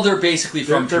from. well, they're basically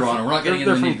from they're Toronto. We're not getting they're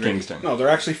into the from nitty-gritty. Kingston. No, they're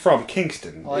actually from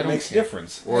Kingston. Well, I it don't makes a care.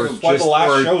 difference. Or That's why the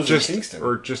last show's just, in Kingston.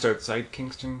 or just outside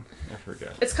Kingston. I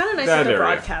forget. It's kind of nice That that they're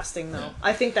area. broadcasting though.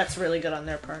 I think that's really good on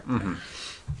their part. All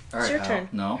right, your Al. turn.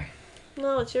 No,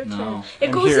 No, it's your No. turn. It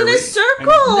And goes here in a we- circle.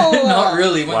 not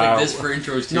really. Went Wow. like this for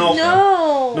intros too. No.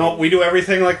 No. No, we do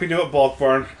everything like we do at Bulk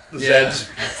Barn. The Yeah. Zeds.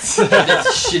 It's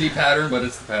a shitty pattern, but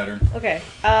it's the pattern. Okay.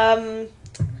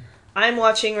 I'm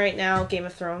watching right now Game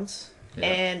of Thrones Yeah.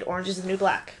 and Orange is the New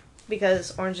Black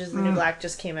because Orange is the New Black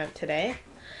just came out today.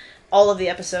 All of the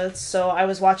episodes. So I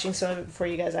was watching some of it before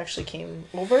you guys actually came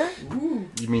over.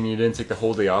 You mean you didn't take the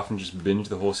whole day off and just binge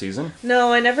the whole season?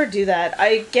 No, I never do that.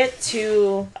 I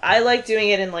like doing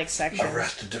it in like sections.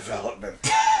 Arrested Development.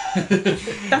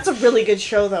 That's a really good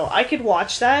show though. I could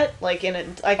watch that like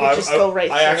I could just go right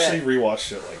through I actually it.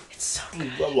 rewatched it It's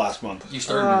so last month. You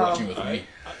started watching with me.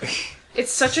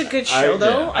 It's such a good show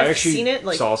though. I I've actually seen it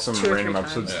like saw some 2 or 3 random times.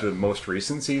 episodes Yeah. the most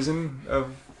recent season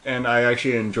of, and I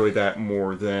actually enjoyed that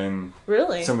more than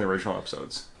Really? some of the original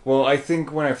episodes. Well, I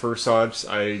think when I first saw it,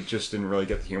 I just didn't really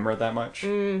get the humor that much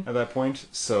at that point.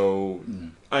 So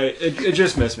it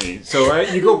just missed me. So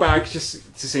you go back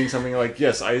just to seeing something like,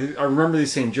 yes, I remember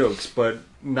these same jokes, but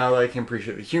now that I can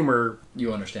appreciate the humor,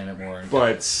 You understand it more.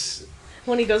 but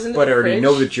When he goes into I the already fridge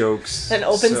know the jokes. and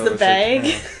opens so the it's bag.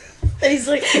 Like, And he's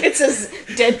like, it says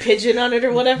dead pigeon on it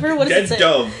or whatever. What does Dead it say?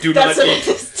 dove. Do That's not what eat.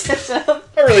 it is. Dead dove.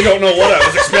 I really don't know what I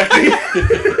was expecting.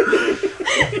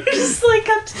 Just like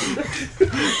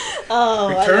oh,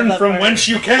 I Return love that from part. whence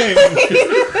you came.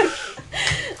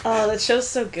 Oh, that show's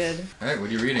so good. All right, what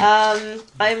are you reading?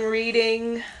 I'm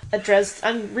reading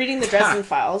I'm reading the Dresden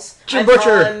Files. Jim I'm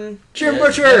Butcher! on- Jim Yeah,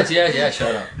 Butcher! Yeah,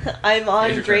 shut up. I'm on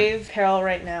Take your Grave Peril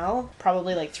right now.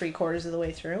 Probably like 3/4 of the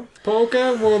way through.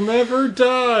 Polka will never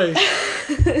die.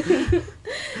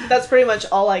 That's pretty much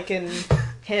all I can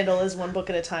handle is one book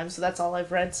at a time, so that's all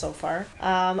I've read so far.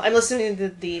 I'm listening to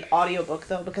the audiobook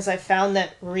though because I found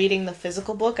that reading the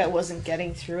physical book I wasn't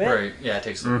getting through it. Right, yeah, it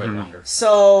takes a little bit longer.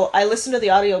 So I listen to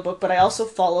the audiobook, but I also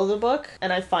follow the book,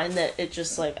 and I find that it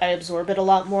just like I absorb it a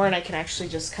lot more, and I can actually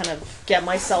just kind of get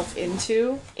myself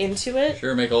into it.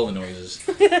 Sure, make all the noises.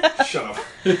 Shut up.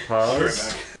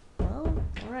 Pause. Well,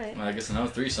 all right. Well, I guess another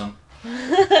threesome.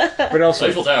 But also,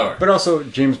 Eiffel Tower. but also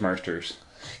James Marsters.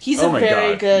 He's Oh a my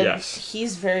very God, good. yes.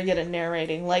 He's very good at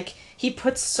narrating. Like he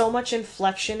puts so much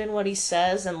inflection in what he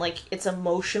says, and like it's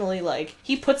emotionally like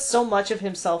he puts so much of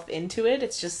himself into it.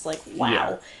 It's just like wow.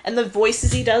 Yeah. And the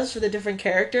voices he does for the different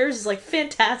characters is like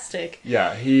fantastic.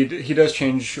 Yeah, he does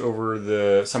change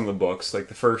over some of the books, like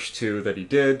the first two that he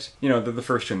did. You know, the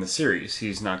first two in the series,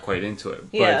 he's not quite into it.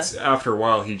 Yeah. But after a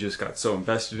while, he just got so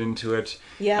invested into it.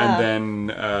 Yeah. And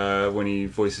then when he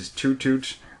voices Toot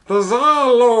Toot, Huzzah,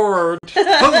 Lord!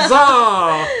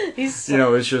 Huzzah! He's so, You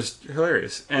know, it's just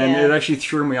hilarious. And Yeah. it actually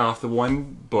threw me off the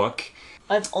one book,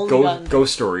 I've only gotten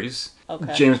Ghost Stories.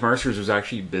 Okay. James Marsters was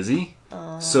actually busy.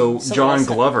 So someone John else had to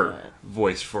do Glover it.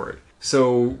 voiced for it.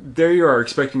 So there you are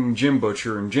expecting Jim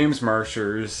Butcher and James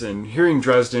Marsters and hearing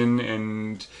Dresden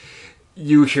and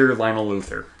you hear Lionel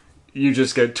Luther. You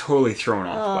just get totally thrown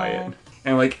off by it.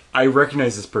 And like, I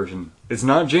recognize this person. It's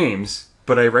not James,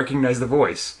 but I recognize the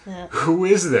voice. Yeah. Who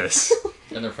is this?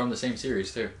 And they're from the same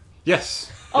series too.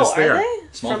 Yes. Oh, Yes, they are are. they?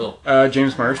 Smallville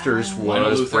James Marsters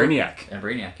Lionel was Luther. Brainiac. and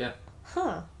Brainiac. Yeah.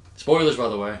 Huh. Spoilers, by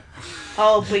the way.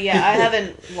 Oh, but yeah, I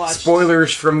haven't watched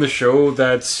Spoilers from the show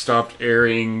that stopped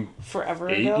airing forever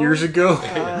 8 ago. years ago.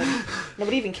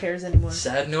 Nobody even cares anymore.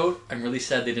 Sad note: I'm really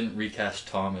sad they didn't recast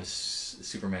Tom as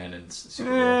Superman and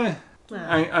Supergirl.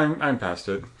 I'm past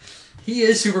it. He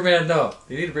is Superman, though.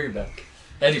 They need to bring him back.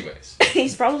 Anyways,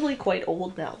 He's probably quite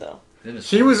old now, though. in his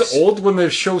He was 40s. old when the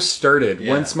show started.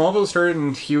 Yeah. When Smallville started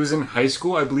and he was in high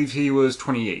school, I believe he was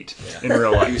 28 Yeah. in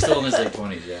real He life. was still in his late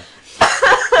 20s. Yeah.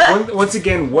 Once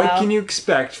again, what Wow. can you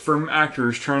expect from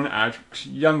actors trying to act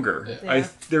younger? Yeah.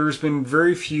 There's been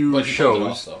very few But he pulled it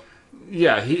off, shows. though.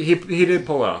 Yeah, he did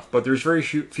pull it off, but there's very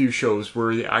few shows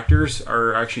where the actors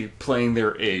are actually playing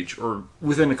their age or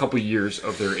within a couple years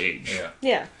of their age. Yeah.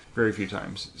 Yeah. Very few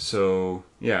times. So,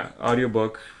 yeah,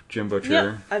 audiobook, Jim Butcher.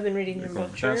 Yep. I've been reading Jim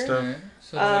That Butcher. stuff. Alright,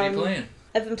 so what are you playing?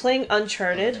 I've been playing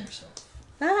Uncharted.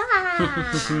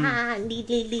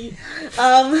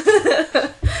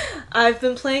 I've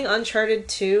been playing Uncharted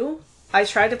 2. I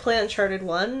tried to play Uncharted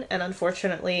 1, and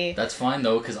unfortunately... That's fine,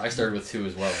 though, because I started with 2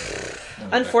 as well.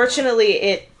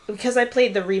 Unfortunately, because I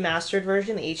played the remastered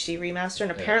version, the HD remaster,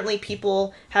 and apparently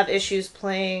people have issues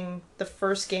playing the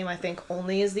first game, I think,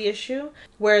 only is the issue,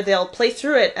 where they'll play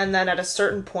through it, and then at a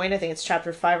certain point, I think it's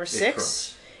chapter 5 or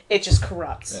 6, it just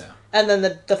corrupts. Yeah. And then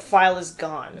the file is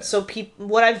gone. Yeah. So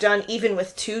what I've done, even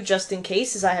with 2, just in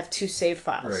case, is I have 2 save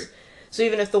files. Right. So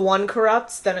even if the one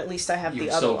corrupts, then at least I have You the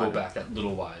can other still one. go back that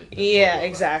little while. Yeah,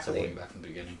 exactly. Going back from the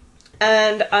beginning.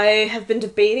 And I have been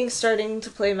debating starting to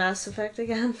play Mass Effect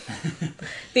again.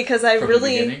 Because From the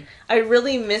beginning? I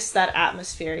really miss that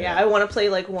atmosphere. Yeah, Yeah. I want to play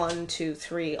like 1, 2,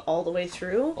 3 all the way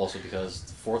through. Also because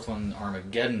the 4th one,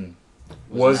 Armageddon,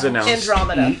 Was announced.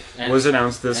 Andromeda. Was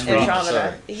announced this And week. Andromeda. Andromeda.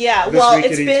 Sorry. Yeah, This well, week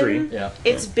it's at been E3. Yeah.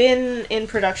 it's been in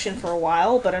production for a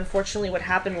while, but unfortunately what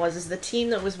happened was the team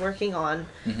that was working on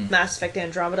Mass Effect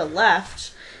Andromeda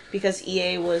left because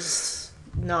EA was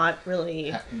not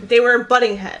really... They were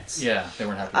butting heads. Yeah, they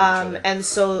weren't happy with each other. And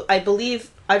so I believe,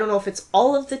 I don't know if it's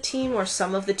all of the team or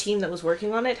some of the team that was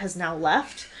working on it has now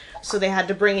left. So they had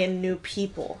to bring in new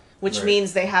people, which Right.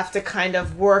 means they have to kind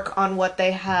of work on what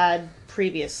they had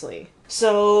previously.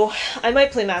 So I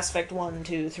might play Mass Effect 1,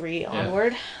 2, 3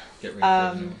 onward. Get ready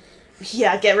for the new one.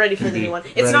 Yeah, get ready for the new one.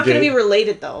 It's not going to be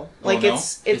related though. Like no?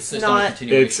 it's just not a not.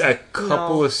 continuation. It's a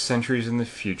couple No. of centuries in the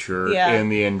future Yeah. in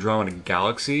the Andromeda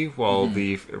Galaxy, while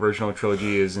the original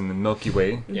trilogy is in the Milky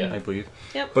Way, Yeah. I believe.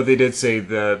 Yep. But they did say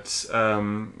that,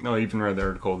 I even read the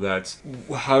article, that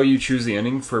how you choose the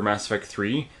ending for Mass Effect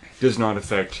 3 does not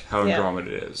affect how Yeah.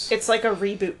 Andromeda is. It's like a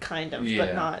reboot kind of, Yeah.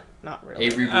 but not really.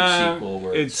 a reboot sequel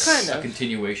where it's- it's Kind a of.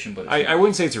 continuation, but it's I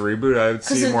wouldn't say it's a reboot. I would 'Cause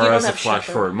see it you more don't as a have flash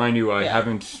Shepard. forward. Mind you, I Yeah.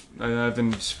 haven't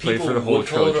played people for the whole would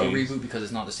call it a trilogy. reboot because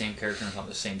it's not the same character and it's not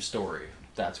the same story.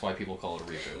 That's why people call it a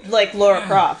reboot. Like Laura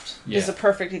Croft is Yeah. a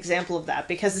perfect example of that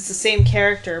because it's the same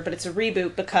character, but it's a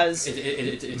reboot because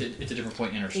It's a different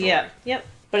point in her story. yeah, yep.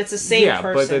 But it's the same Yeah,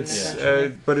 person. but it's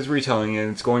essentially. but it's retelling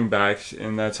and it's going back,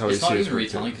 and that's how It's we see not it. even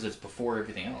retelling because it's before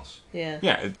everything else. yeah.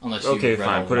 Yeah. Unless you Okay, read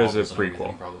fine. all Put the it as a novels and everything,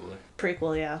 prequel. probably.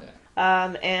 Prequel, yeah.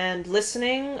 And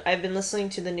listening, I've been listening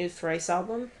to the new Thrice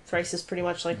album. Thrice is pretty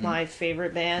much like my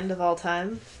favorite band of all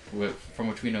time. From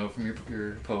which we know from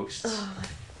your posts.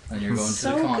 And you're going to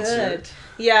So the concert. good.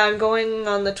 Yeah, I'm going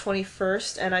on the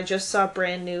 21st, and I just saw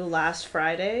Brand New last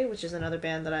Friday, which is another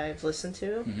band that I've listened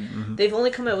to. They've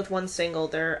only come out with one single.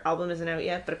 Their album isn't out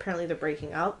yet, but apparently they're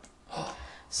breaking up.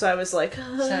 So I was like,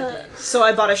 Sad. so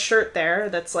I bought a shirt there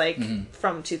that's like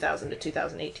from 2000 to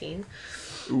 2018.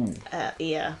 Ooh.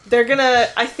 Yeah. They're gonna...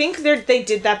 I think they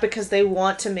did that because they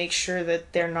want to make sure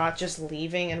that they're not just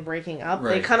leaving and breaking up.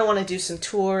 Right. They kind of want to do some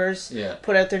tours, Yeah.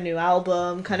 put out their new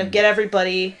album, kind of get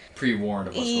everybody... Pre-warned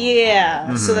of what's going on.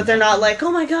 Yeah, so that they're not like,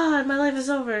 oh my god, my life is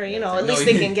over. You know, at least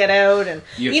they can get out and...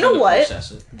 You know what?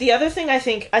 The other thing I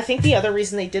think the other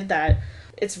reason they did that,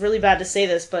 it's really bad to say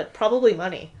this, but probably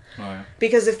money. Oh, yeah.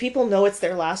 Because if people know it's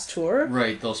their last tour,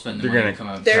 right, they'll spend the money to come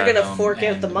out. They're gonna fork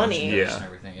out the money. Yeah. And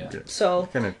everything, yeah. So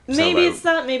maybe it's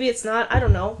that, maybe it's not. I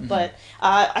don't know. But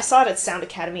I saw it at Sound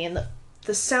Academy, and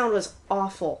the sound was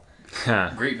awful.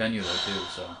 Great venue though too.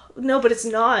 So no, but it's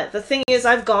not. The thing is,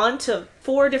 I've gone to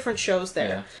 4 different shows there.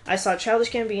 Yeah. I saw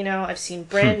Childish Gambino. I've seen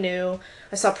Brand New.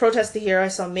 I saw Protest the Hero. I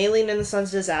saw Maylene and the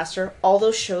Sons Disaster. All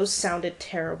those shows sounded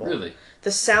terrible. Really,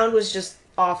 the sound was just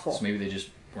awful. So maybe they just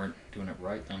weren't doing it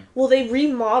right then. Well, they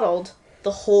remodeled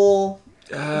the whole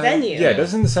venue. Yeah,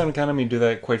 doesn't the Sound Academy do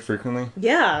that quite frequently?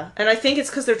 Yeah, and I think it's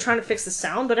because they're trying to fix the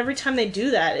sound, but every time they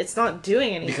do that, it's not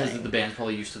doing anything. Because the band's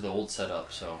probably used to the old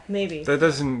setup, so... Maybe.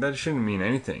 That shouldn't mean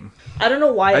anything. I don't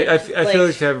know why... I feel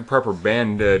like to have a proper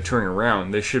band touring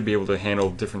around, they should be able to handle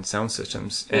different sound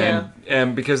systems.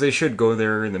 And because they should go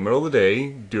there in the middle of the day,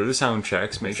 do the sound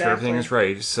checks, make sure everything is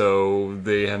right, so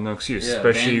they have no excuse. Yeah,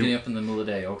 especially band getting up in the middle of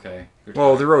the day, okay.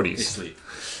 Well, the roadies. They sleep.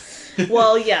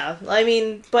 Well, yeah. I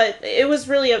mean, but it was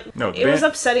really... it was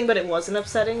upsetting, but it wasn't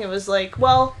upsetting. It was like,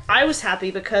 well, I was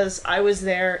happy because I was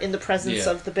there in the presence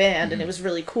of the band, and it was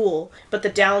really cool. But the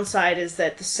downside is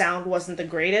that the sound wasn't the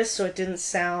greatest, so it didn't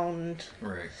sound...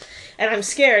 Right. And I'm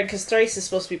scared, because Thrice is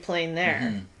supposed to be playing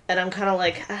there. And I'm kind of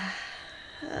like...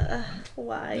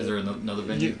 why? Is there another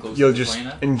venue close You'll to just playing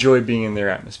at? enjoy being in their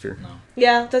atmosphere. No.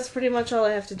 Yeah, that's pretty much all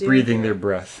I have to do. Breathing their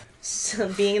breath.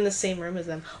 So being in the same room as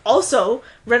them. Also,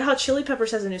 Red Hot Chili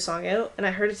Peppers has a new song out, and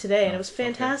I heard it today, and it was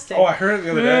fantastic. Oh, I heard it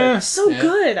the other day. So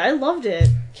good. I loved it.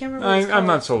 Can't remember what it's called. I'm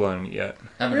not sold on it yet.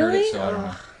 Haven't heard it, so I don't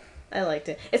know. I liked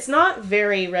it. It's not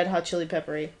very Red Hot Chili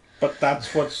Peppery. But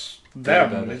that's what's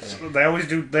them. They always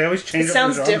do. They always change. It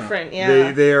sounds up the genre. different.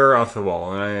 Yeah. They are off the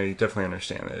wall, and I definitely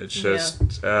understand that. It's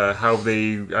just how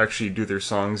they actually do their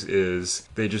songs is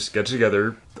they just get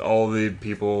together, all the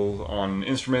people on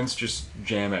instruments just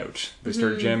jam out. They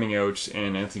start jamming out,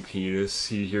 and Anthony Kiedis,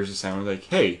 he hears a sound like,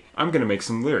 hey, I'm going to make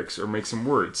some lyrics or make some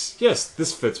words. Yes,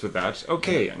 this fits with that.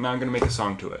 Okay, now I'm going to make a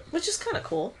song to it. Which is kind of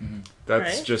cool.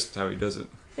 That's right? just how he does it.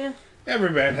 Yeah. Every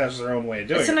band has their own way of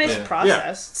doing it. It's a nice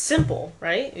process. It's simple,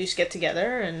 right? You just get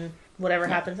together and whatever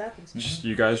happens, happens. Just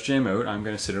you guys jam out. I'm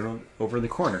going to sit over in the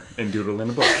corner and doodle in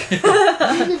a book.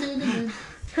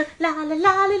 La la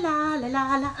la la la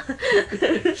la la.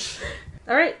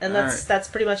 All right, and that's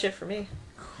pretty much it for me.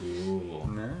 Cool. All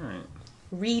right.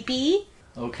 Reapy.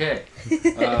 Okay.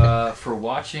 For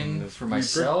watching, for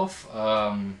myself,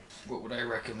 what would I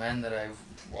recommend that I've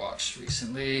watched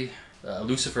recently?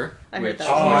 Lucifer. I heard that.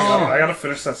 Oh my god, I gotta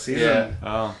finish that season. Yeah.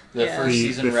 Oh. The first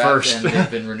season the wrapped first. and they've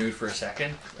been renewed for a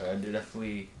second. I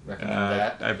definitely recommend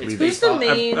that. I believe Who's the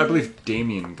main... I believe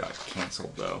Damien got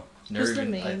cancelled though. Who's the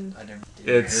main... I never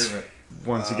It's heard of it.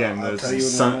 once again the tell you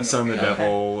son when- of the okay.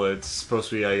 devil. It's supposed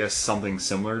to be, I guess, something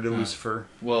similar to Lucifer,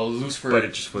 Well, Lucifer, but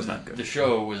it just was not good. The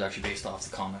show was actually based off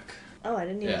the comic. Oh, I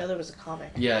didn't even Yeah. know there was a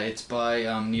comic. Yeah, it's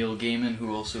by Neil Gaiman,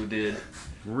 who also did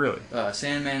Really?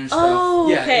 Sandman and stuff. Oh,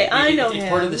 yeah, okay, I know It's him.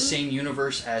 part of the same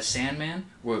universe as Sandman,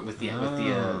 with the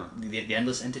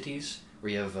endless entities,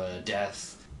 where you have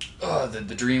Death,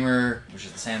 the Dreamer, which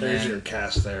is the Sandman. There's your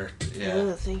cast there. Yeah,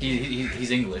 Oh, thank you.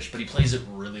 he's English, but he plays it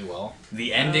really well.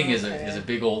 The ending is a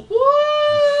big old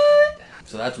What?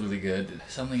 so that's really good.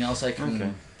 Something else I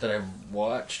can that I've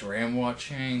watched or am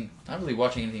watching. Not really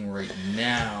watching anything right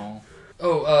now.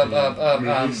 The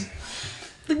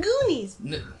Goonies.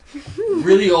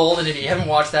 Really old, and if you haven't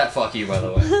watched that, fuck you, by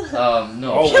the way.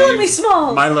 No. Killing me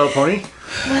small. My Little Pony.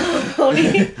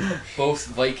 Pony. Both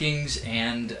Vikings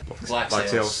and Black Black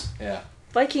Sails. Sails. Yeah.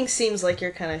 Viking seems like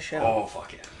your kind of show. Oh,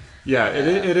 fuck yeah. Yeah,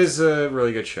 it is a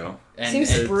really good show.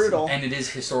 Seems brutal. And it is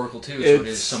historical, too, so it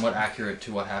is somewhat accurate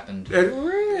to what happened.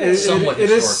 Somewhat it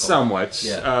is historical. somewhat.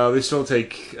 Yeah. They still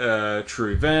take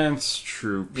true events,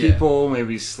 true people,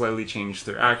 maybe slightly change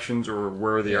their actions or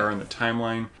where they are in the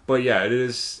timeline. But yeah,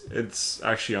 it's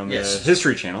actually on the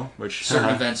History Channel, which certain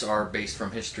events are based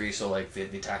from history, so like the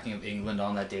attacking of England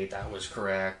on that date, that was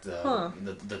correct.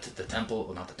 The temple,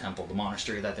 well, not the temple, the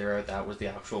monastery that they're at, that was the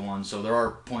actual one. So there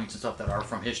are points and stuff that are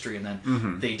from history, and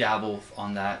then they dabble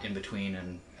on that in between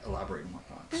and elaborate and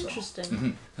whatnot. So. Interesting.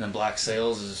 And then Black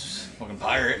Sails is fucking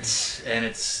pirates, and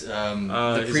it's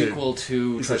the is prequel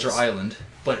to Treasure it- Island.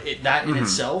 But that in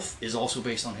itself is also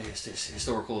based on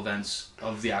historical events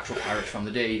of the actual pirates from the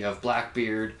day. You have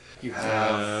Blackbeard, you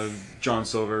have John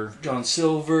Silver, John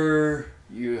Silver,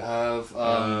 you have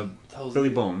Billy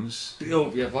Bones.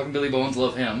 Oh yeah, fucking Billy Bones,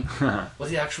 love him.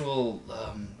 What's the actual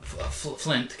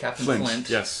Flint, Captain Flint?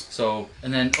 Yes. So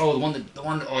and then the one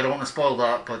oh, I don't want to spoil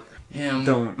that, but him.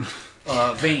 Don't.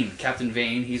 Vane, Captain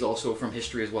Vane, he's also from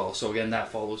history as well. So again, that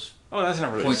follows. Oh, that's not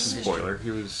really a Points in spoiler.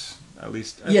 He was at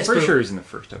least. I'm Yes, pretty but- sure he's in the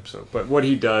first episode. But what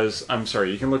he does, I'm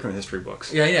sorry, you can look in the history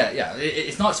books. Yeah.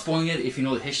 It's not spoiling it if you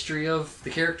know the history of the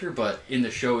character, but in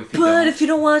the show, if you But don't. if you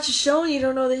don't watch a show and you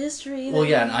don't know the history, Well,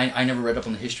 yeah, and I never read up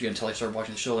on the history until I started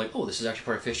watching the show. Like, oh, this is actually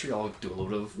part of history. I'll do a little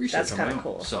bit of research. That's on my kinda own.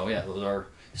 cool. So yeah, those are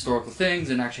historical things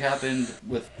and actually happened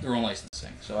with their own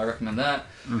licensing. So I recommend that.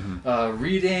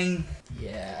 Reading,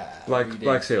 yeah. reading.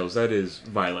 Black Sails, that is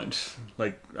violent.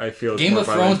 Like, I feel it's Game more of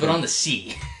Thrones, violent but than- on the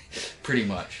sea, pretty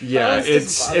much. Yeah, Violence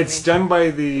doesn't bother it's me. done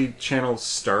by the channel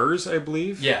Stars, I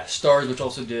believe. Yeah, Stars, which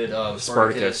also did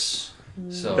Spartacus.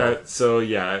 So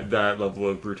That level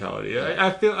of brutality.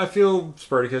 Yeah. I feel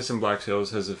Spartacus and Black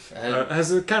Sails has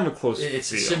a kind of a close it's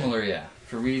feel. similar, yeah.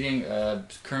 For reading,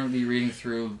 currently reading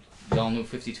through Y'all New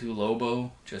 52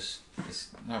 Lobo. Just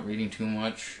not reading too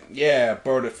much. Yeah,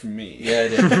 borrowed it from me. Yeah, I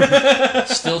did.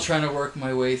 Still trying to work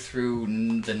my way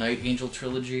through the Night Angel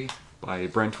trilogy. By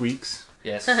Brent Weeks.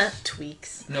 Yes.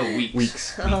 Tweaks. No, Weeks.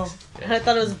 Weeks. Oh, Yeah. I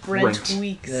thought it was Brent Brent.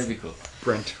 Weeks. That'd be cool.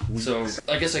 Brent Weeks. So,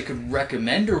 I guess I could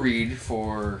recommend a read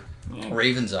for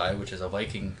Raven's Eye, which is a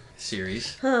Viking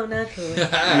series. Oh, naturally.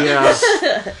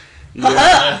 Yeah.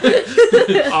 Yeah.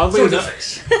 Oddly So enough,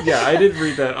 nice. yeah, I did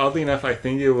read that. Oddly enough, I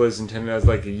think it was intended as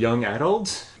like a young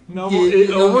adult novel. Yeah, It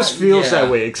no, almost feels yeah.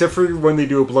 that way, except for when they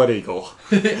do a Blood Eagle.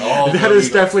 Oh, That is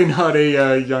definitely not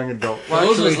a young adult. For Well,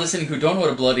 those of us actually, listening who don't know what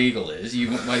a Blood Eagle is, you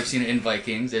might have seen it in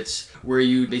Vikings. It's where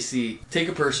you basically take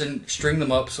a person, string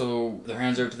them up so their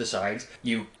hands are to the sides,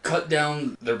 you cut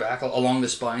down their back along the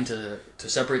spine to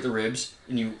separate the ribs,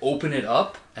 and you open it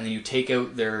up, and then you take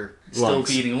out their still Lungs.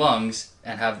 beating lungs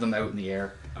and have them out in the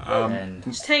air. And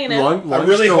Just hanging out. I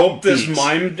really hope this beat.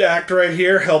 mimed act right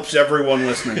here helps everyone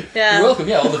listening. Yeah. you're welcome.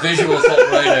 Yeah, all the visuals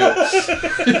help right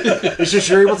out. It's just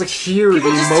you're able to hear the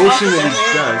emotion that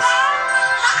he does.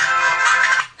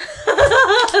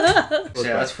 So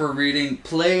yeah, that's for reading.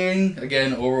 Playing,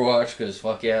 again, Overwatch, because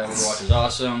fuck yeah, Overwatch is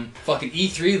awesome. Fucking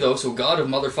E3 though, so God of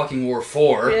Motherfucking War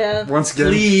 4. Yeah. Once again,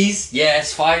 Please,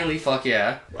 yes, finally, fuck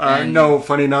yeah. And- no,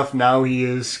 funny enough, now he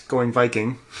is going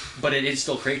Viking. But it is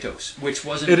still Kratos, which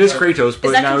wasn't... It is Kratos, but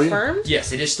Is that now confirmed?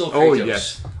 Yes, it is still Oh, Kratos.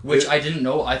 yes. Which I didn't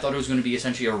know. I thought it was going to be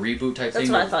essentially a reboot type That's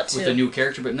thing what I thought, with too. a new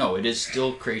character, but no, it is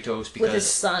still Kratos because With his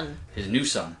son. his new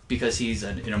son, because he's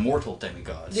an immortal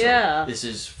demigod. So Yeah. this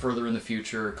is further in the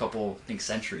future, a couple, I think,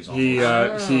 centuries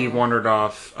almost. he wandered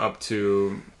off up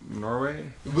to Norway.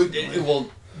 Well,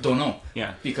 don't know.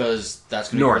 Yeah. Because that's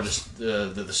going to be North. where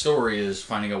the story is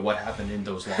finding out what happened in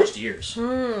those lost years.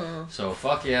 So,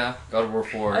 fuck yeah, God of War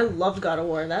 4. I loved God of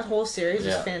War. That whole series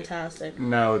Yeah. was fantastic.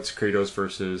 Now it's Kratos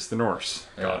versus the Norse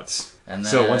gods. And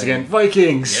So then- once again,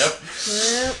 Vikings. Yep.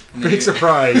 Yep. And then Big you-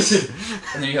 surprise.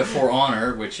 And then you have For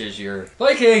Honor, which is your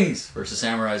Vikings versus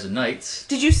Samurais and Knights.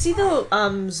 Did you see the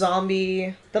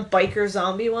the biker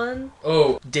zombie one?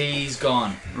 Oh, Days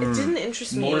Gone. It didn't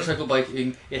interest me. Motorcycle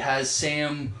biking. It has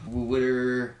Sam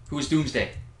Whitter, who was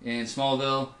Doomsday in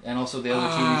Smallville, and also the other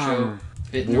TV show,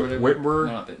 Bitten or whatever. Whitwer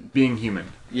No, not Bitten. being human.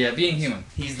 Yeah, Being Human.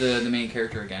 He's the main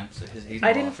character again. So he's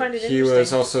I didn't find it He interesting.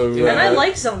 was also. Yeah, And I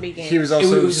like zombie games. He was It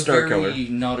also was Star very Killer.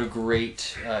 not a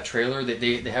great trailer.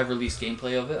 They have released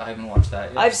gameplay of it. I haven't watched that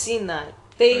yet. I've seen that.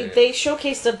 They Right. they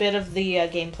showcased a bit of the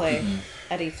gameplay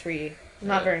at E3.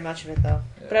 Not Yeah. very much of it though.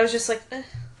 But I was just like, eh.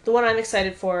 The one I'm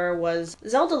excited for was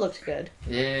Zelda looked good,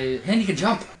 Yeah, and he can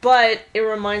jump. but it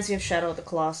reminds me of Shadow of the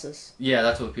Colossus, Yeah,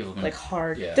 that's what people are going like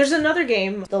hard. Yeah. There's another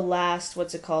game, the last,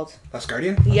 what's it called? Last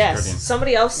Guardian? Yes, Guardian.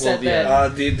 somebody else Well, said yeah.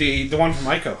 that. The one from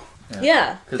Ico.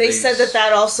 Yeah, 'Cause they they said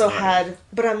that also had,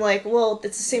 but I'm like, well,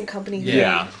 it's the same company who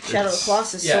Yeah, made Shadow of the it's-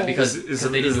 Colossus. Yeah, so because Is they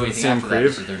it- didn't is do it the anything same after that.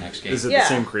 creative? This is their next game. Is it Yeah. the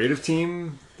same creative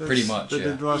team? Pretty much, that yeah.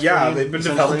 did the last Yeah, Guardian, they've been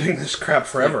essentially? developing this crap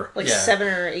forever. like Yeah. 7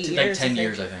 or 8 Like years. 10 I think.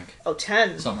 years, I think. Oh,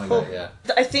 10. Something like that,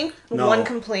 yeah. I think No. one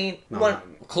complaint. No, one. no.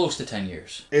 Close to 10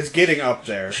 years. It's getting up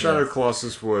there. Shadow of the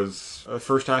Colossus was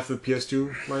first half of the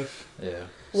PS2 life. Yeah.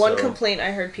 One complaint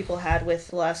I heard people had with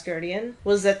The Last Guardian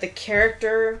was that the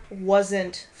character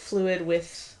wasn't fluid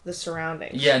with the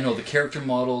surroundings. Yeah, no, the character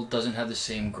model doesn't have the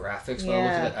same graphics by the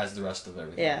look of it as the rest of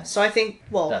everything. Yeah, so I think,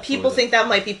 That's people think that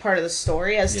might be part of the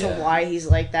story as to why he's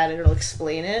like that, and it'll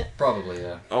explain it. Probably,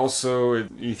 yeah. Also, at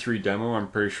E3 demo, I'm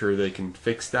pretty sure they can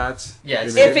fix that. Yeah,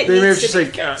 if it needs to be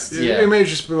fixed. It may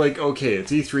just be like, okay,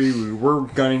 it's E3, we're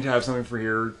gunning to have something for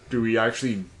here. Do we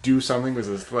actually do something with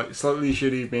a slightly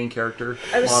shitty main character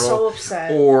I was model? so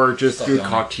upset. Or just do a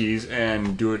cock tease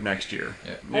and do it next year.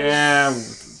 Yeah,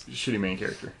 shitty main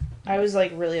character. I was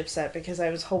like really upset because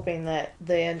I was hoping that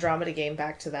the Andromeda game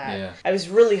back to that. Yeah. I was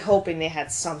really hoping they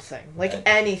had something, like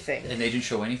anything. And they didn't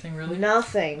show anything really.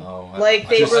 Nothing. Oh, like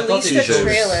they released a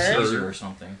trailer. Teaser or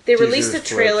something. They released a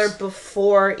trailer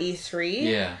before E3.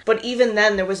 Yeah. But even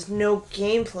then, there was no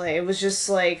gameplay. It was just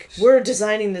like, we're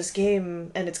designing this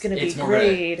game and it's going to be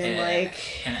great and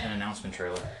like an announcement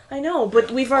trailer. I know,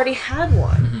 but we've already had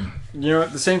one. Mm-hmm. You know,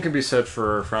 the same can be said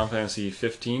for Final Fantasy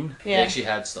 15. They actually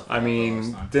had stuff. I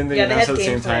mean, didn't they they announce had at the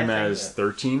same gameplay, time I think. as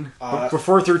 13?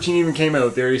 Before 13 even came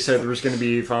out, they already said there was going to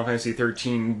be Final Fantasy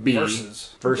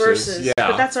 13B. Versus. Yeah.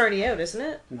 But that's already out, isn't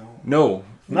it? No,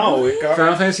 it got...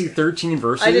 Final Fantasy 13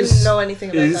 Versus I didn't know anything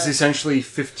about is that. essentially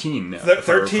 15 now.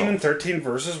 13 and 13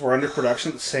 Versus were under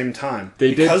production at the same time.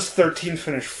 Because 13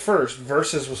 finished first,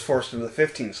 Versus was forced into the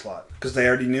 15 slot. Because they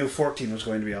already knew 14 was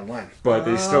going to be online. But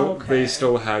they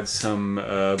still had some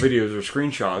videos or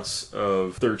screenshots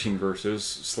of 13 Versus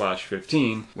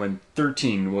 /15 when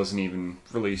 13 wasn't even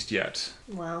released yet.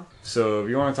 Wow. So if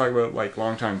you want to talk about like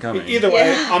long time coming, Either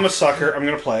way, I'm a sucker. I'm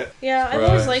going to play it. Yeah, I've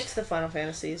always liked the Final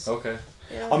Fantasies. Okay.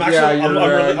 Yeah. I'm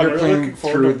really playing looking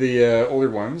forward through to the older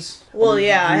ones. Well,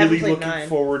 yeah, I haven't really played looking 9.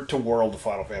 forward to World of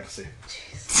Final Fantasy.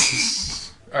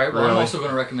 Alright, well, I'm also going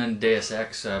to recommend Deus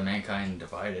Ex Mankind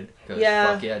Divided.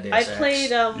 Yeah, fuck yeah, Deus I Ex.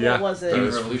 played, what was it?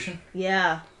 Human Revolution?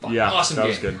 Yeah. Awesome that game.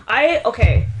 was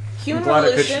good. Human I'm glad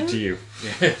Revolution. I pitched it to you.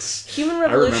 Yes. Human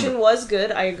Revolution was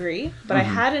good, I agree, but I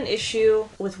had an issue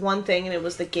with one thing, and it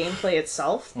was the gameplay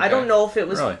itself. I don't know if it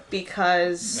was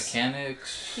because...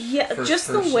 Mechanics? Yeah, just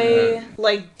the way,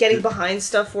 like, getting behind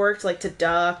stuff worked, like, to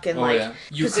duck and,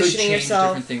 You positioning could change yourself.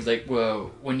 different things, like,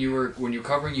 when you were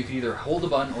covering, you could either hold the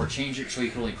button or change it so you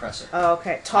could only press it. Oh,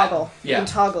 okay. Toggle. You can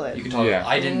toggle it. You can toggle it.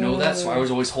 I didn't know that, so I was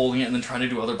always holding it and then trying to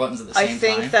do other buttons at the same time. I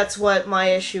think that's what my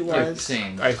issue was.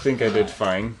 Same. I think I did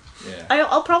fine. Yeah.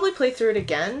 I'll probably play through it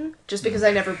again, just because I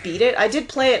never beat it. I did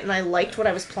play it and I liked what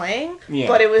I was playing,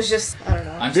 but it was just, I don't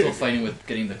know. I'm still fighting with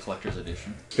getting the collector's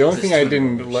edition. The only thing I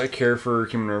didn't care for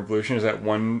Human Revolution is that at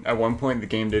one point the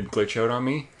game did glitch out on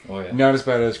me. Oh, yeah. Not as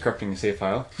bad as corrupting a save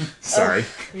file. Sorry.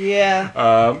 Yeah.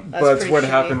 But what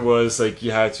happened was, like,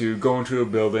 you had to go into a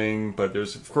building, but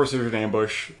there's an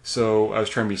ambush. So I was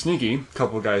trying to be sneaky. A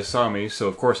couple of guys saw me, so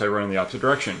of course I ran in the opposite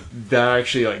direction. That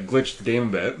actually, like, glitched the game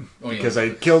a bit, because I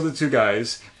killed the 2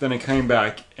 guys, then I came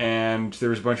back, and there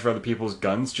was a bunch of other people's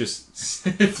guns just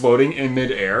floating in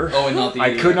midair. Oh, and not the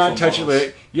I could not touch models.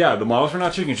 it. Yeah, the models were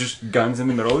not touching. It's just guns in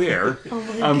the middle of the air. I'm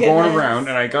goodness. going around,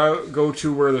 and I go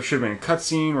to where there should have been a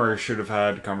cutscene, where I should have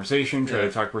had a conversation, try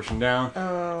to talk a person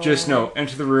down. Just no,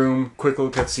 enter the room, quick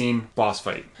little cutscene, boss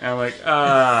fight. And I'm like,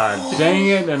 dang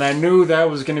it! And I knew that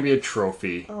was going to be a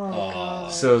trophy. So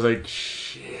I was like,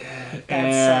 shit.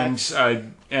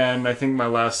 And I think my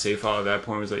last save file at that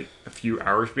point was like a few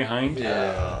hours behind.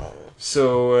 Yeah.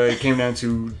 So it came down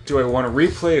to, do I want to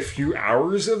replay a few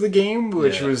hours of the game,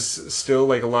 which was still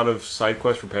like a lot of side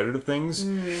quest repetitive things,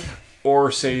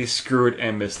 or say screw it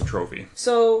and miss the trophy?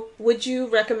 So, would you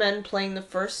recommend playing the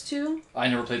first 2? I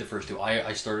never played the first 2.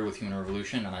 I started with Human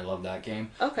Revolution, and I love that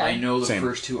game. Okay. I know the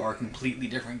first 2 are completely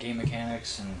different game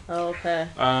mechanics, and Okay.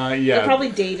 Yeah. They're probably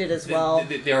dated as well.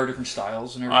 they are different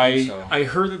styles and everything. I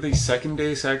heard that the second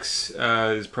Deus Ex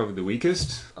is probably the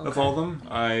weakest of all of them.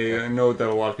 I know that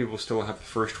a lot of people still have the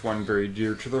first one very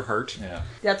dear to their heart. Yeah.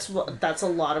 That's a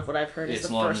lot of what I've heard is It's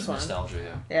the a lot first of one.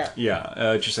 nostalgia, Yeah.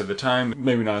 Yeah, just at the time,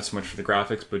 maybe not so much for the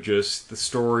graphics, but just the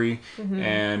story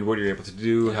and what you're able to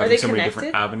do, having they so many connected?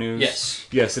 different avenues. Yes.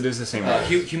 Yes, it is the same way.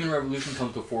 Human Revolution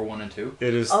comes before 1 and 2.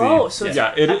 It is Oh, the... so it's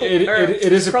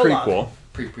it is a prologue. prequel.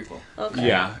 Prequel. Okay.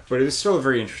 Yeah, but it's still a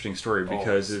very interesting story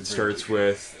because it starts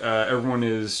with everyone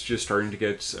is just starting to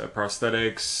get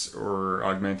prosthetics or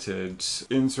augmented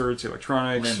inserts,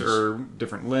 electronics, Limbs. or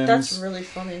different limbs. That's really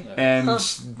funny. And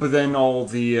but then all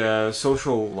the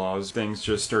social laws things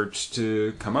just start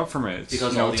to come up from it.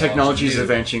 Because You know, all the technology is options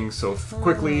do. advancing so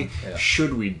quickly. Yeah.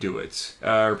 Should we do it?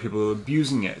 Are people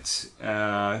abusing it?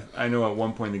 I know at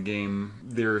one point in the game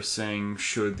they're saying,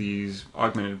 should these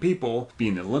augmented people be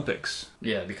in the Olympics?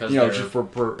 Yeah, because just for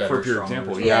better, pure stronger.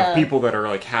 example, you Yeah. have people that are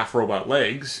like half robot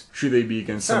legs. Should they be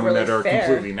against not someone really that are fair.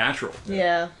 completely natural?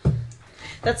 Yeah.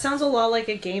 That sounds a lot like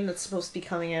a game that's supposed to be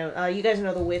coming out. You guys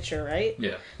know The Witcher, right?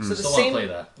 Yeah. So the Still same want to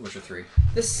play that, Witcher 3.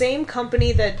 the same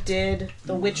company that did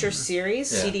the Witcher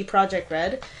series, Yeah. CD Projekt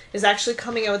Red, is actually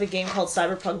coming out with a game called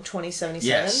Cyberpunk 2077.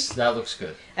 Yes, that looks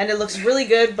good. And it looks really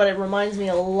good, but it reminds me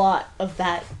a lot of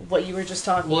what you were just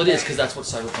talking about. Well, it is, because that's what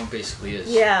Cyberpunk basically is.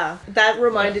 Yeah, that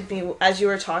reminded me, as you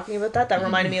were talking about that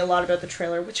reminded me a lot about the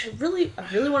trailer, which I really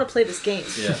want to play this game.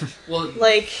 Yeah. Well,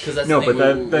 Like, because that's No, the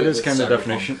but thing that with is kind of the Cyberpunk.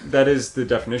 definition. That is the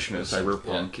definition of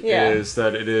cyberpunk. Yeah. Is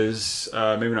that it is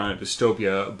maybe not a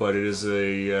dystopia, but it is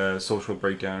a social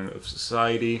breakdown of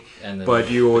society. And then But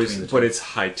you always, between the but two. it's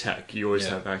high tech. You always Yeah.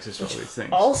 have access to all these things.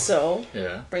 also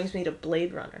Yeah. brings me to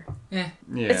Blade Runner. Yeah.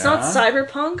 Yeah. It's not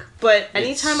cyberpunk, but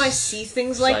anytime I It's see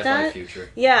things like Sci-fi that, future.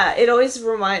 yeah, it always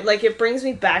it brings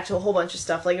me back to a whole bunch of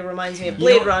stuff. Like, it reminds me of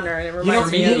Blade Runner, and it reminds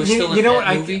for me, me it was still an what?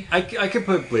 Ed movie. I could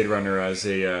put Blade Runner as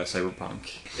a cyberpunk.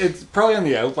 It's probably on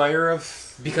the outlier of.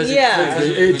 Because Yeah.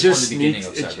 It was just the beginning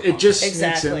sneaks. of It Cyberpunk. just sneaks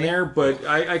Exactly. in there, but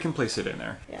I can place it in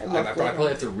there. Yeah, I I love Blade probably Runner.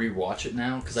 have to rewatch it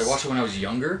now because I watched it when I was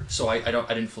younger, so I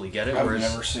didn't fully get it. I've Whereas,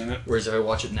 never seen it. whereas if I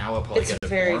watch it now, I'll probably It's get it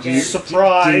very more. good.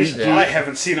 Surprise! Yeah. I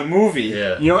haven't seen a movie.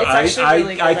 Yeah. You know, It's actually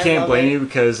really good. I I can't love blame it. you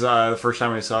because the first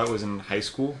time I saw it was in high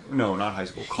school. No, not high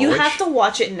school. College. You have to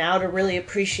watch it now to really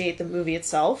appreciate the movie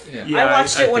itself. Yeah. Yeah, I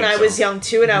watched I it when think I was so. young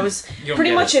too, and I was You don't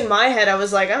pretty get much it. in my head. I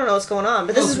was like, I don't know what's going on,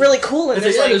 but this is really cool. And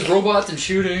There's robots and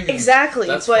shooting. exactly.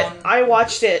 That's But fun. I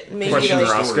watched it maybe Question, like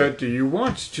Rosca, do you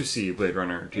want to see Blade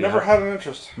Runner? Do you Never have- had an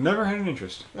interest. Never had an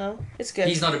interest. no, it's good.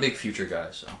 He's not a big future guy,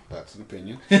 so. That's an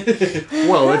opinion.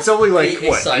 Well, it's only like, Hey,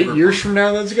 what, cyberpunk. 8 years from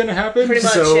now that's going to happen? Pretty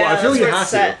much, so yeah, I feel that's you where have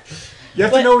it's set. to. You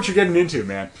have But- to know what you're getting into,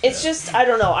 man. It's just, I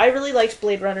don't know. I really liked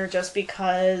Blade Runner just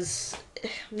because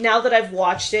now that I've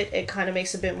watched it, it kind of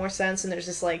makes a bit more sense. And there's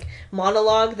this like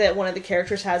monologue that one of the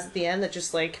characters has at the end that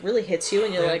just like really hits you,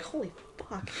 and you're Yeah. like, holy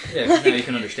fuck. Yeah, 'cause now you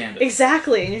can understand it.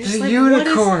 Exactly. And you're just The like,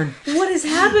 unicorn. what is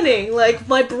happening? Like,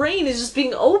 my brain is just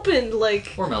being opened.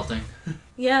 Like, Or melting.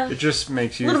 yeah. It just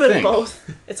makes A you little bit think. of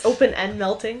both. It's open and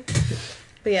melting.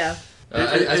 But yeah.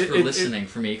 As for listening,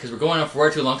 for me, because we're going on for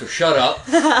far too long, so shut up.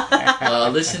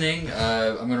 Listening,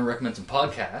 I'm going to recommend some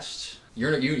podcasts. You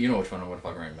know which one I want to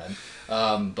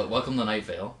recommend. But Welcome to Night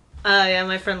Vale. Yeah,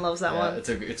 my friend loves that Yeah, one. it's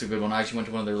a good one. I actually went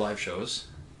to one of their live shows.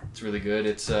 It's really good.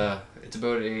 It's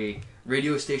about a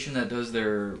radio station that does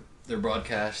their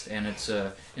broadcast, and it's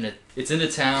in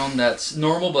a town that's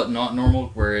normal but not normal,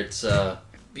 where it's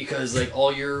because like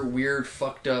all your weird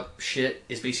fucked up shit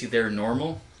is basically their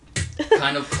normal,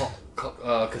 kind of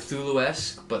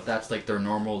Cthulhu-esque, but that's like their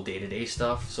normal day-to-day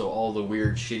stuff. So all the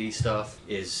weird shitty stuff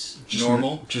is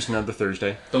normal. Just another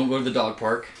Thursday. Don't go to the dog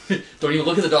park. Don't even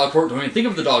look at the dog park. Don't even think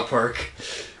of the dog park.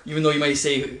 Even though you might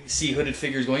see hooded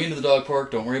figures going into the dog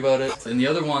park, don't worry about it. And the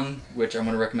other one, which I'm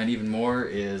going to recommend even more,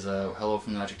 is Hello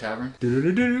from the Magic Tavern.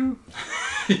 Do-do-do-do.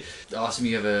 Awesome.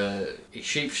 You have a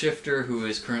shapeshifter who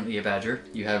is currently a badger.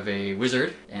 You have a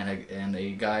wizard and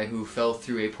a guy who fell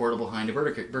through a portal behind a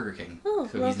Burger King. Oh,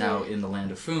 So he's now lovely. in the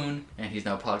land of Foon, and he's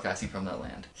now podcasting from that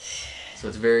land. So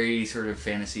it's very sort of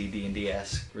fantasy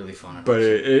D&D-esque, really fun. But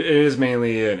it is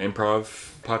mainly an improv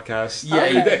podcast.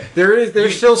 Yeah, Okay.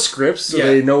 There's still scripts, so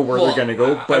they know where they're gonna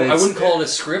go. But I wouldn't call it a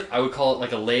script. I would call it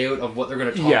like a layout of what they're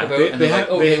going to talk Yeah, about. they- And they they're have-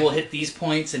 like, they- okay, we'll hit these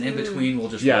points, and in between we'll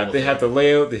just yeah, roll they with have it. the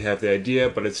layout, they have the idea,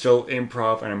 but it's still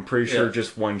improv, and I'm pretty sure Yeah.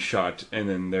 just one shot, and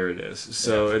then there it is.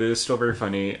 So it is still very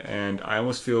funny, and I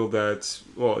almost feel that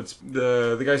it's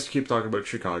the guys keep talking about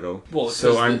Chicago. Well, so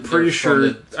because I'm they're pretty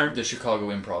from sure the Chicago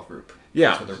Improv Group.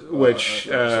 Yeah, That's what they're, which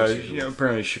associated with.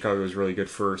 apparently Chicago is really good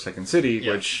for Second City.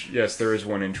 Yeah. Which yes, there is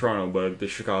one in Toronto, but the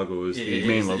Chicago is the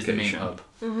main Is location. the main hub.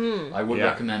 Mm-hmm. I would Yeah.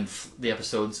 recommend the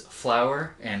episodes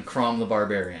Flower and Crom the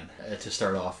Barbarian to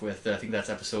start off with. I think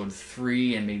that's episode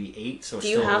 3 and maybe 8. So it's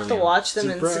Do you still have to early on. watch them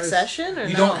Surprise. in succession, or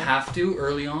You no? don't have to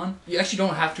early on. You actually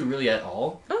don't have to really at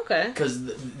all. Okay. Because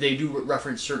they do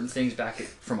reference certain things back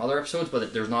from other episodes,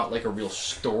 but there's not like a real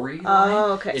story.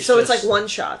 Oh, okay. So it's just- like one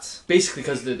shots. Basically,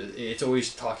 because it's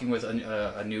always talking with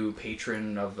a new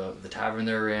patron of the tavern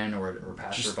they're in, or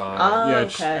passerby. Oh,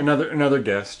 Just okay. another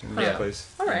guest in Yeah. that place.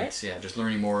 All And right. it's, just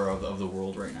learning more of the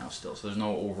world right now still. So there's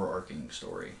no overarching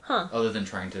story. Huh. Other than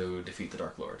trying to defeat the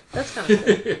Dark Lord. That's kind of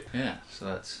cool. Yeah, so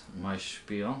that's my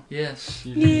spiel. Yes.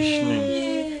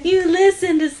 You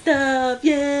listen to stuff,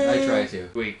 yeah. I try to.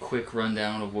 A quick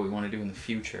rundown of what we want to do in the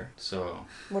future. So,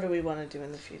 What do we want to do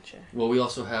in the future? well, we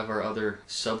also have our other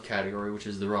subcategory, which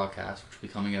is the Rawcast, which will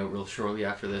be coming out real shortly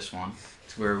after this one.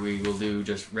 where we will do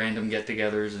just random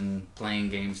get-togethers and playing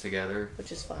games together.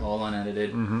 Which is fun. All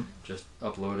unedited, just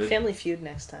uploaded. Family Feud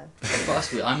next time.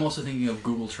 Possibly. I'm also thinking of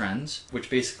Google Trends, which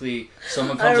basically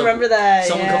someone I remember that.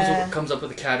 Someone yeah. comes up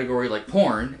with a category like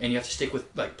porn, and you have to stick with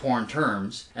like porn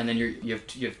terms, and then you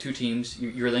have two teams.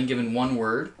 You're then given one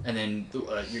word, and then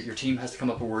your team has to come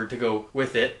up with a word to go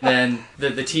with it. Then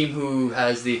the team who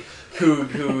has the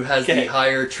the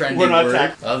higher trending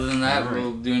word. Other than that,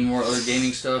 we're doing more other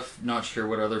gaming stuff. Not sure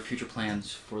what other future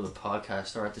plans for the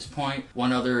podcast are at this point.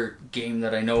 One other game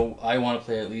that I know I want to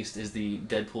play at least is the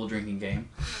Deadpool drinking game,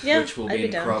 which will be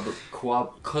in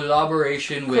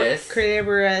collaboration with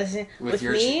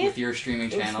your streaming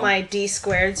channel, with my D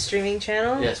Squared streaming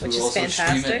channel. Yes, which we'll is also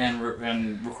fantastic. stream it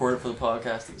and record it for the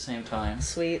podcast at the same time.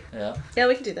 Sweet. Yeah. Yeah,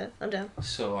 we can do that. I'm down.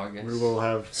 So I guess We will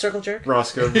have Circle jerk.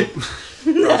 Roscoe.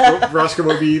 Roscoe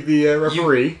will be the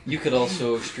referee. You could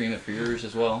also stream it for yours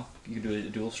as well. You could do a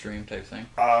dual stream type thing.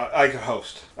 I could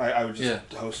host. I would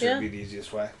just host it. Yeah. Would be the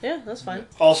easiest way. Yeah, that's fine.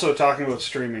 Also, talking about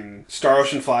streaming, Star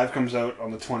Ocean 5 comes out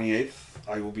on the 28th.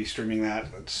 I will be streaming that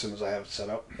as soon as I have it set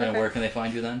up. And where can they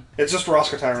find you then? It's just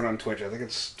Roscoe Tyrant on Twitch. I think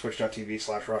it's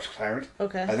twitch.tv/Roscoe Tyrant.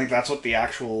 Okay. I think that's what the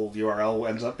actual URL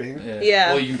ends up being.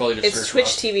 Yeah. Well, you can probably just It's search Twitch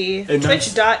TV. Enunci-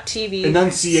 Twitch.tv.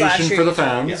 Enunciation for the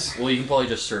fans. Yes. Well, you can probably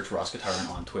just search Roscoe Tyrant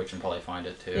on Twitch and probably find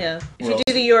it too. Yeah. If Where you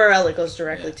do the URL, it goes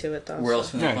directly to it, though. Where else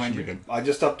can they Yeah, find should you? be good. I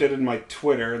just updated my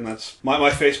Twitter, and that's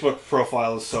my Facebook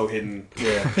profile is so hidden.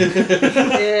 Yeah.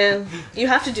 Yeah. You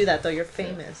have to do that, though. You're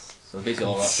famous. So basically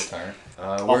all Roscoe Tyrant.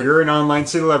 You're an online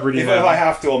celebrity If now. I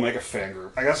have to, I'll make a fan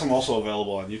group. I guess I'm also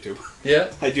available on YouTube.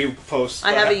 Yeah. I do post.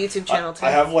 I have a YouTube channel, too.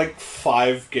 I have like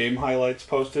 5 game highlights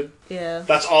posted. Yeah.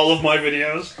 That's all of my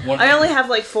videos. I only have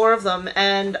like 4 of them,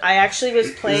 and I actually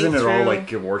was playing Isn't it through... all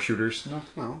like war shooters?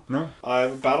 No. No? I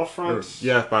have Battlefront,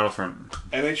 Yeah, Battlefront.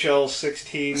 NHL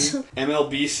 16,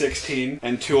 MLB 16,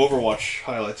 and 2 Overwatch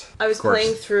highlights. I was course.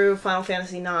 playing through Final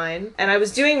Fantasy IX, and I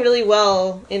was doing really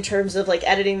well in terms of like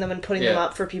editing them and putting them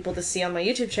up for people to see on my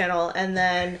YouTube channel, and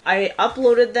then I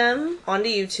uploaded them onto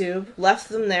YouTube, left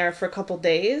them there for a couple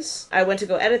days. I went to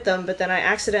go edit them, but then I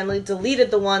accidentally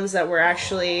deleted the ones that were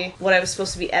actually what I was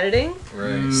supposed to be editing.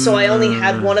 Right. So I only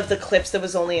had one of the clips that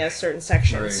was only a certain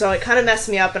section. Right. So it kind of messed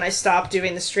me up, and I stopped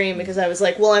doing the stream because I was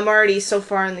like, well, I'm already so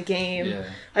far in the game. Yeah.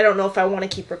 I don't know if I want to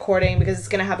keep recording because it's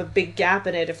going to have a big gap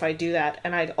in it if I do that.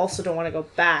 And I also don't want to go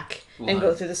back and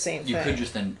go through the same You thing. could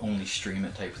just then only stream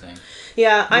it type thing.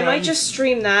 Yeah, I might just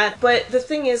stream that. But the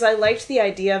thing is, I liked the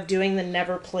idea of doing the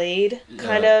never played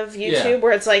kind of YouTube,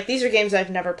 where it's like, these are games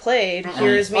I've never played.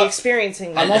 Here's me experiencing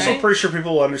them. I'm also right? pretty sure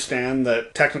people will understand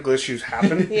that technical issues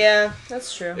happen. Yeah,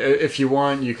 that's true. If you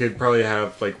want, you could probably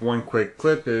have like one quick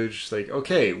clippage, like,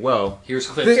 okay, well, Here's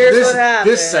clips. Here's what happened.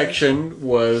 this section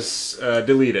was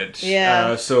deleted.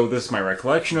 Yeah. So this is my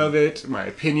recollection of it, my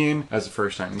opinion as a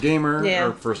first-time gamer, Yeah.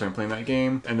 or first time playing that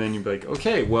game. And then you'd be like,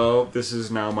 okay, well, this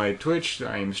is now my Twitch.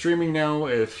 I am streaming now.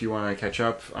 If you want to catch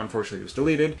up, unfortunately it was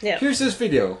deleted. Yeah. Here's this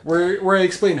video where I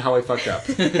explain how I fucked up.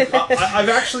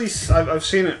 I've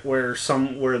seen it where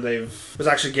it was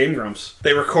actually Game Grumps.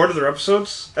 They recorded their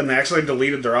episodes and they actually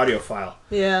deleted their audio file.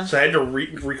 Yeah. So I had to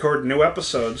record new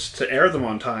episodes to air them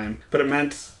on time, but it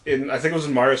meant I think it was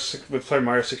in Mario with playing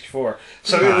Mario 64.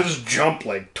 So they would just jump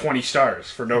like 20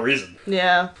 stars for no reason.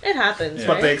 Yeah. It happens,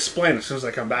 But right? they explain as soon as I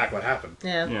come back what happened.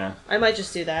 Yeah. Yeah. I might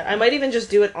just do that. I might even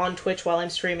just do it on Twitch while I'm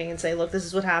streaming and say, look, this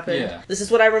is what happened. Yeah. This is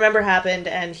what I remember happened,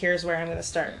 and here's where I'm going to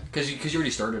start. Because you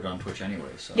already started on Twitch anyway.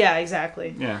 So. Yeah,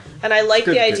 exactly. Yeah. And I like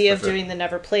good the to idea pick of doing the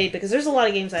never played, because there's a lot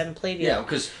of games I haven't played yet. Yeah,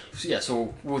 because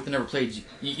so with the never played,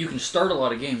 you can start a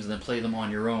lot of games and then play them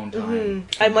on your own time.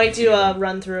 I might do a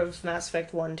run through of Mass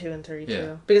Effect 1, 2, and 3 Yeah.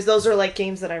 too. Because those are like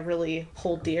games that I really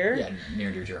hold dear. Yeah, near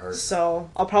and dear to your heart. So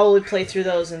I'll probably play through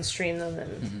those and stream them,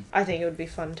 and I think it would be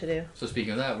fun to do. So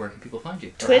speaking of that, where can people find you?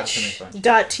 Or how can they find you?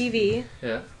 Twitch.tv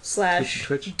Yeah. /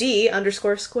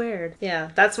 D_squared. Yeah,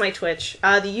 that's my Twitch.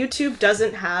 The YouTube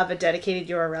doesn't have a dedicated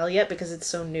URL yet because it's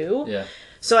so new. Yeah.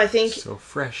 So I think... So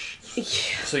fresh. Yeah,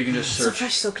 So you can just so search.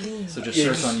 fresh, so clean. So just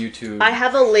search on YouTube. I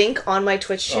have a link on my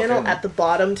Twitch channel Okay. at the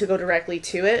bottom to go directly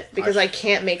to it because I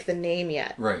can't make the name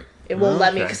yet. Right. It won't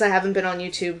let me Okay. because I haven't been on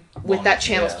YouTube with Long- that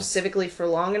channel yeah. specifically for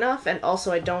long enough, and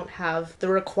also I don't have the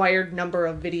required number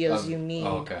of videos you need.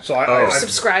 Oh, okay. So I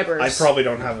Subscribers. I probably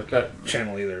don't have a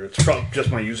channel either. It's probably just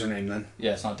my username then.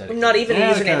 Yeah, it's not dedicated. Not even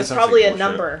Yeah, a that username. kinda It's sounds probably like a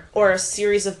bullshit. number or a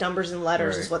series of numbers and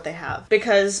letters is Right. what they have.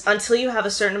 Because until you have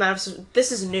a certain amount of...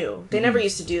 This is new. They never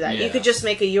used to do that. Yeah. You could just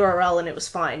make a URL and it was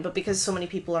fine. But because so many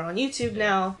people are on YouTube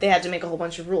now, they had to make a whole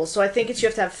bunch of rules. So I think it's you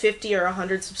have to have 50 or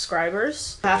 100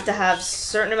 subscribers. You have to have a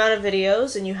certain amount of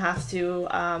videos, and you have to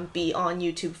be on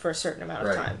YouTube for a certain amount of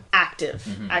Right. time. Active.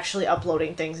 active, actually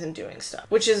uploading things and doing stuff,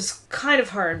 which is kind of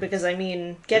hard because, I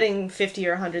mean, getting 50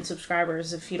 or 100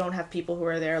 subscribers, if you don't have people who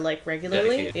are there, like,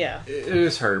 regularly, Dedicated. It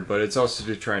is hard, but it's also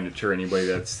to try and deter anybody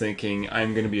that's thinking,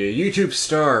 I'm going to be a YouTube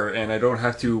star and I don't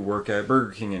have to work at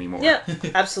Burger King anymore. Yeah,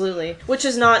 absolutely. Which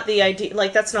is not the idea,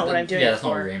 like, that's not what I'm doing Yeah, it that's not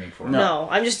what for. you're aiming for. No,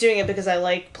 I'm just doing it because I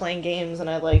like playing games and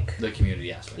I like... The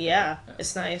community aspect. Yeah,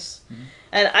 it's nice.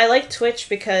 And I like Twitch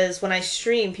because when I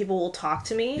stream, people will talk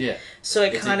to me. Yeah. So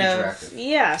it It's kind of... interactive.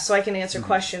 Yeah, so I can answer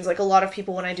questions. Like, a lot of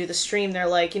people, when I do the stream, they're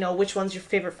like, you know, which one's your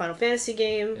favorite Final Fantasy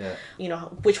game? Yeah. You know,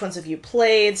 which ones have you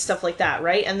played? Stuff like that,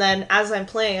 right? And then as I'm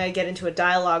playing, I get into a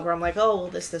dialogue where I'm like, oh, well,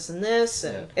 this, and this.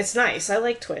 And it's nice. I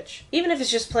like Twitch. Even if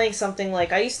it's just playing something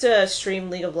like... I used to stream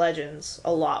League of Legends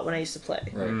a lot when I used to play.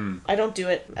 Right. I don't do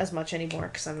it as much anymore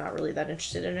because I'm not really that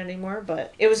interested in it anymore.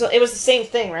 But it was the same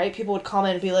thing, right? People would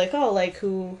comment and be like, "Oh, like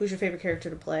who's your favorite character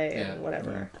to play?" and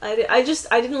whatever. I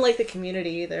didn't like the community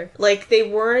either. Like they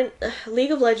weren't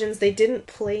League of Legends. They didn't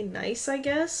play nice, I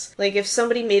guess. Like if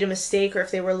somebody made a mistake or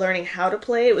if they were learning how to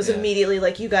play, it was immediately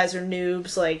like, "You guys are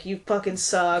noobs. Like you fucking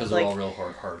suck." Because Like they're all real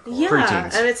hardcore. yeah,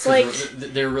 Preteens. and it's like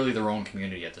they're really their own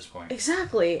community at this point.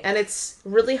 exactly, and it's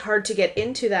really hard to get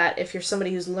into that if you're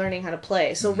somebody who's learning how to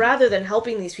play. So rather than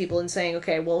helping these people and saying,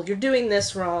 okay, well, you're doing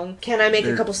this wrong, can I make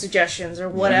a couple suggestions or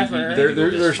whatever?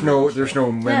 There's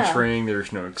no mentoring,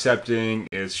 there's no accepting.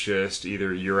 It's just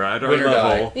either you're at our Win or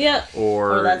level, Yeah.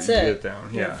 or that's you it. get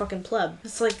down. You're a Yeah. fucking pleb.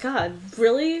 It's like, God,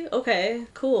 really? Okay,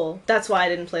 cool. That's why I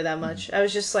didn't play that much. I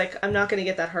was just like, I'm not gonna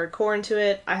get that hardcore into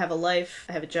it. I have a life.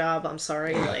 I have a job. I'm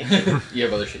sorry. Like, You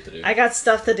have other shit to do. I got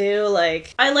stuff to do.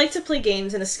 Like, I like to play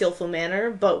games in a skillful manner,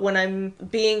 but when I'm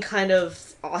being kind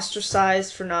of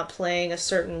ostracized for not playing a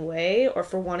certain way or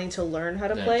for wanting to learn how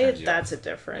to Then it play, turns you that's a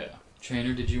different. Yeah.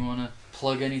 Trainer, did you want to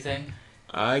plug anything?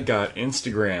 I got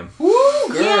Instagram. Woo,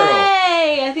 girl!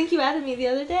 Yay! I think you added me the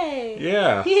other day.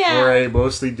 Yeah. Yeah. Where I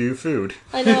mostly do food.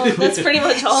 I know, that's pretty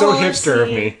much all So I've hipster of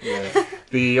seen. me. Yeah.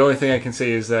 The only thing I can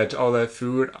say is that all that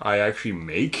food I actually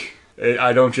make.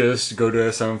 I don't just go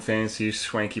to some fancy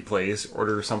swanky place,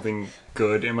 order something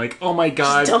good, and like, oh my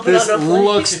god, dump it this on a plate.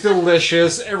 looks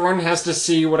delicious. Everyone has to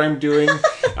see what I'm doing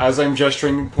as I'm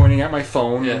gesturing, pointing at my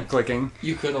phone, and clicking.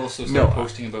 You could also start No.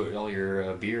 posting about all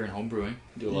your beer and home brewing.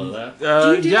 Do a lot of that.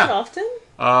 Do you do yeah. that often?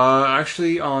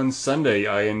 Actually, on Sunday,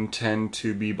 I intend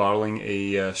to be bottling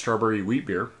a strawberry wheat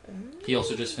beer. He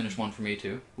also just finished one for me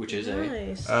too, which is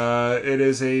Nice. It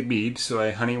is a mead, so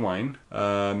a honey wine.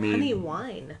 Mead. Honey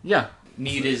wine. Yeah.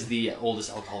 mead is the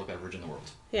oldest alcoholic beverage in the world.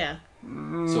 Yeah.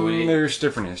 So There's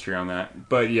different history on that.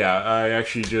 But yeah, I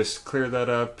actually just cleared that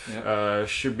up. Yep.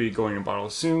 Should be going to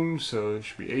bottle soon, so it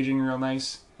should be aging real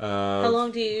nice. How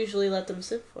long do you usually let them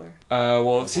sit for?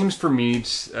 Well, it seems for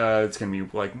meats, it's going to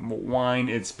be like wine,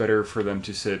 it's better for them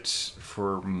to sit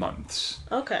for months.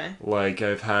 Okay. Like,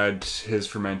 I've had his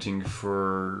fermenting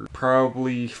for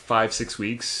probably 5-6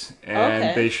 weeks, and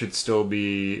Okay. they should still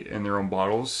be in their own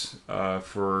bottles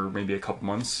for maybe a couple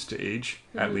months to age,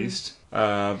 at least.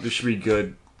 This should be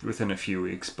good within a few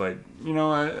weeks, but, you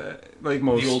know, like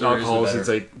most older is the alcohols,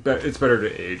 better. it's better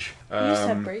to age. You used to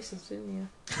have braces, didn't you?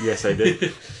 Yes, I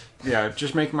did. Yeah,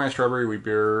 just making my strawberry wheat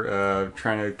beer,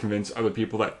 trying to convince other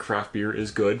people that craft beer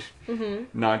is good,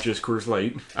 not just Coors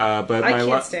Light. But I my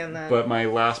can't stand that. But my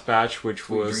last batch, which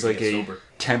was like drinking a it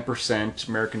sober. 10%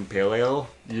 American Pale Ale,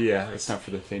 yeah, it's not for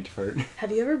the faint of heart.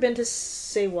 Have you ever been to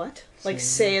Say What? Like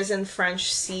say as in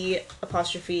French,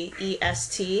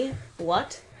 C''EST.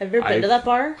 What? Have you ever been to that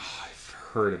bar? I've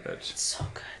heard of it. It's so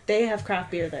good. They have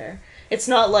craft beer there. It's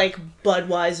not like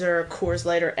Budweiser or Coors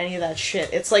Light or any of that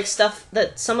shit. It's like stuff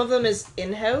that some of them is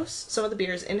in-house, some of the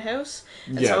beer is in-house,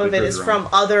 and Yeah, some of they it brew is their from own.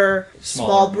 other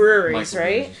small breweries, microbreweries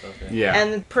right? and stuff, Yeah.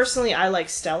 And personally, I like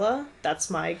Stella. That's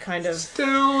my kind of...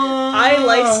 Stella! I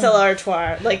like Stella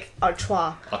Artois. Like,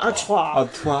 Artois.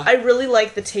 Artois. I really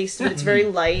like the taste of it. It's very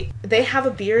light. They have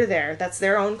a beer there that's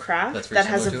their own craft That's very that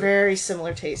has a similar to it? very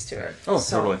similar taste to it. Oh,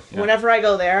 So, totally, yeah. whenever I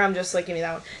go there, I'm just like, give me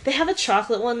that one. They have a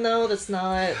chocolate one, though, that's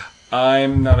not...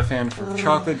 I'm not a fan for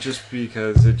chocolate just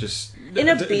because it just In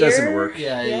a it beer? doesn't work.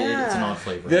 Yeah, it's an odd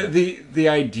flavor. The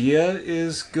idea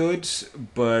is good,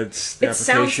 but the It sounds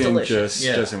application delicious. just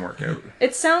Yeah. doesn't work out.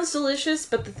 It sounds delicious,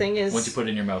 but the thing is... Once you put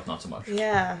it in your mouth, not so much.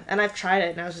 Yeah, and I've tried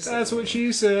it, and I was just That's like... what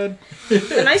she said.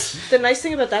 The nice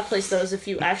thing about that place, though, is if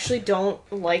you actually don't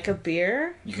like a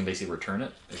beer... You can basically return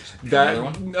it. Just try another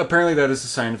one. Apparently that is a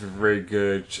sign of a very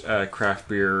good craft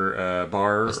beer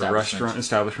bar or Establishment.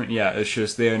 establishment. Yeah, it's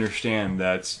just they understand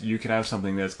that you can have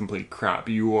something that's complete crap.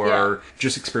 You are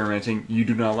just experimenting. You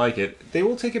do not like it. They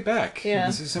will take it back. Yeah.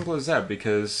 It's as simple as that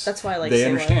because That's why I like they Say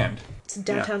What. understand. It's in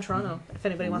downtown Toronto. If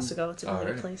anybody wants to go, it's a really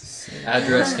good place.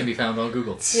 Address can be found on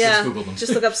Google. Yeah, Just Google them.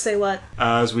 just look up Say What.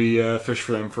 As we fish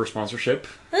for them for sponsorship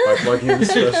by plugging in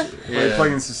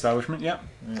this establishment. Yeah.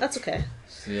 That's okay.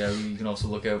 So yeah, you can also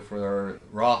look out for our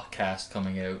Raw cast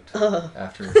coming out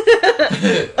after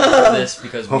this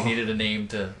because we needed a name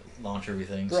to launch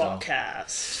everything.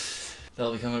 Broadcast.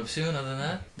 That'll be coming up soon. Other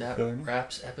than that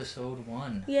wraps episode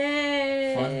 1.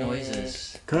 Yay! Fun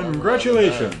noises.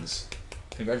 Congratulations.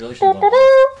 Congratulations.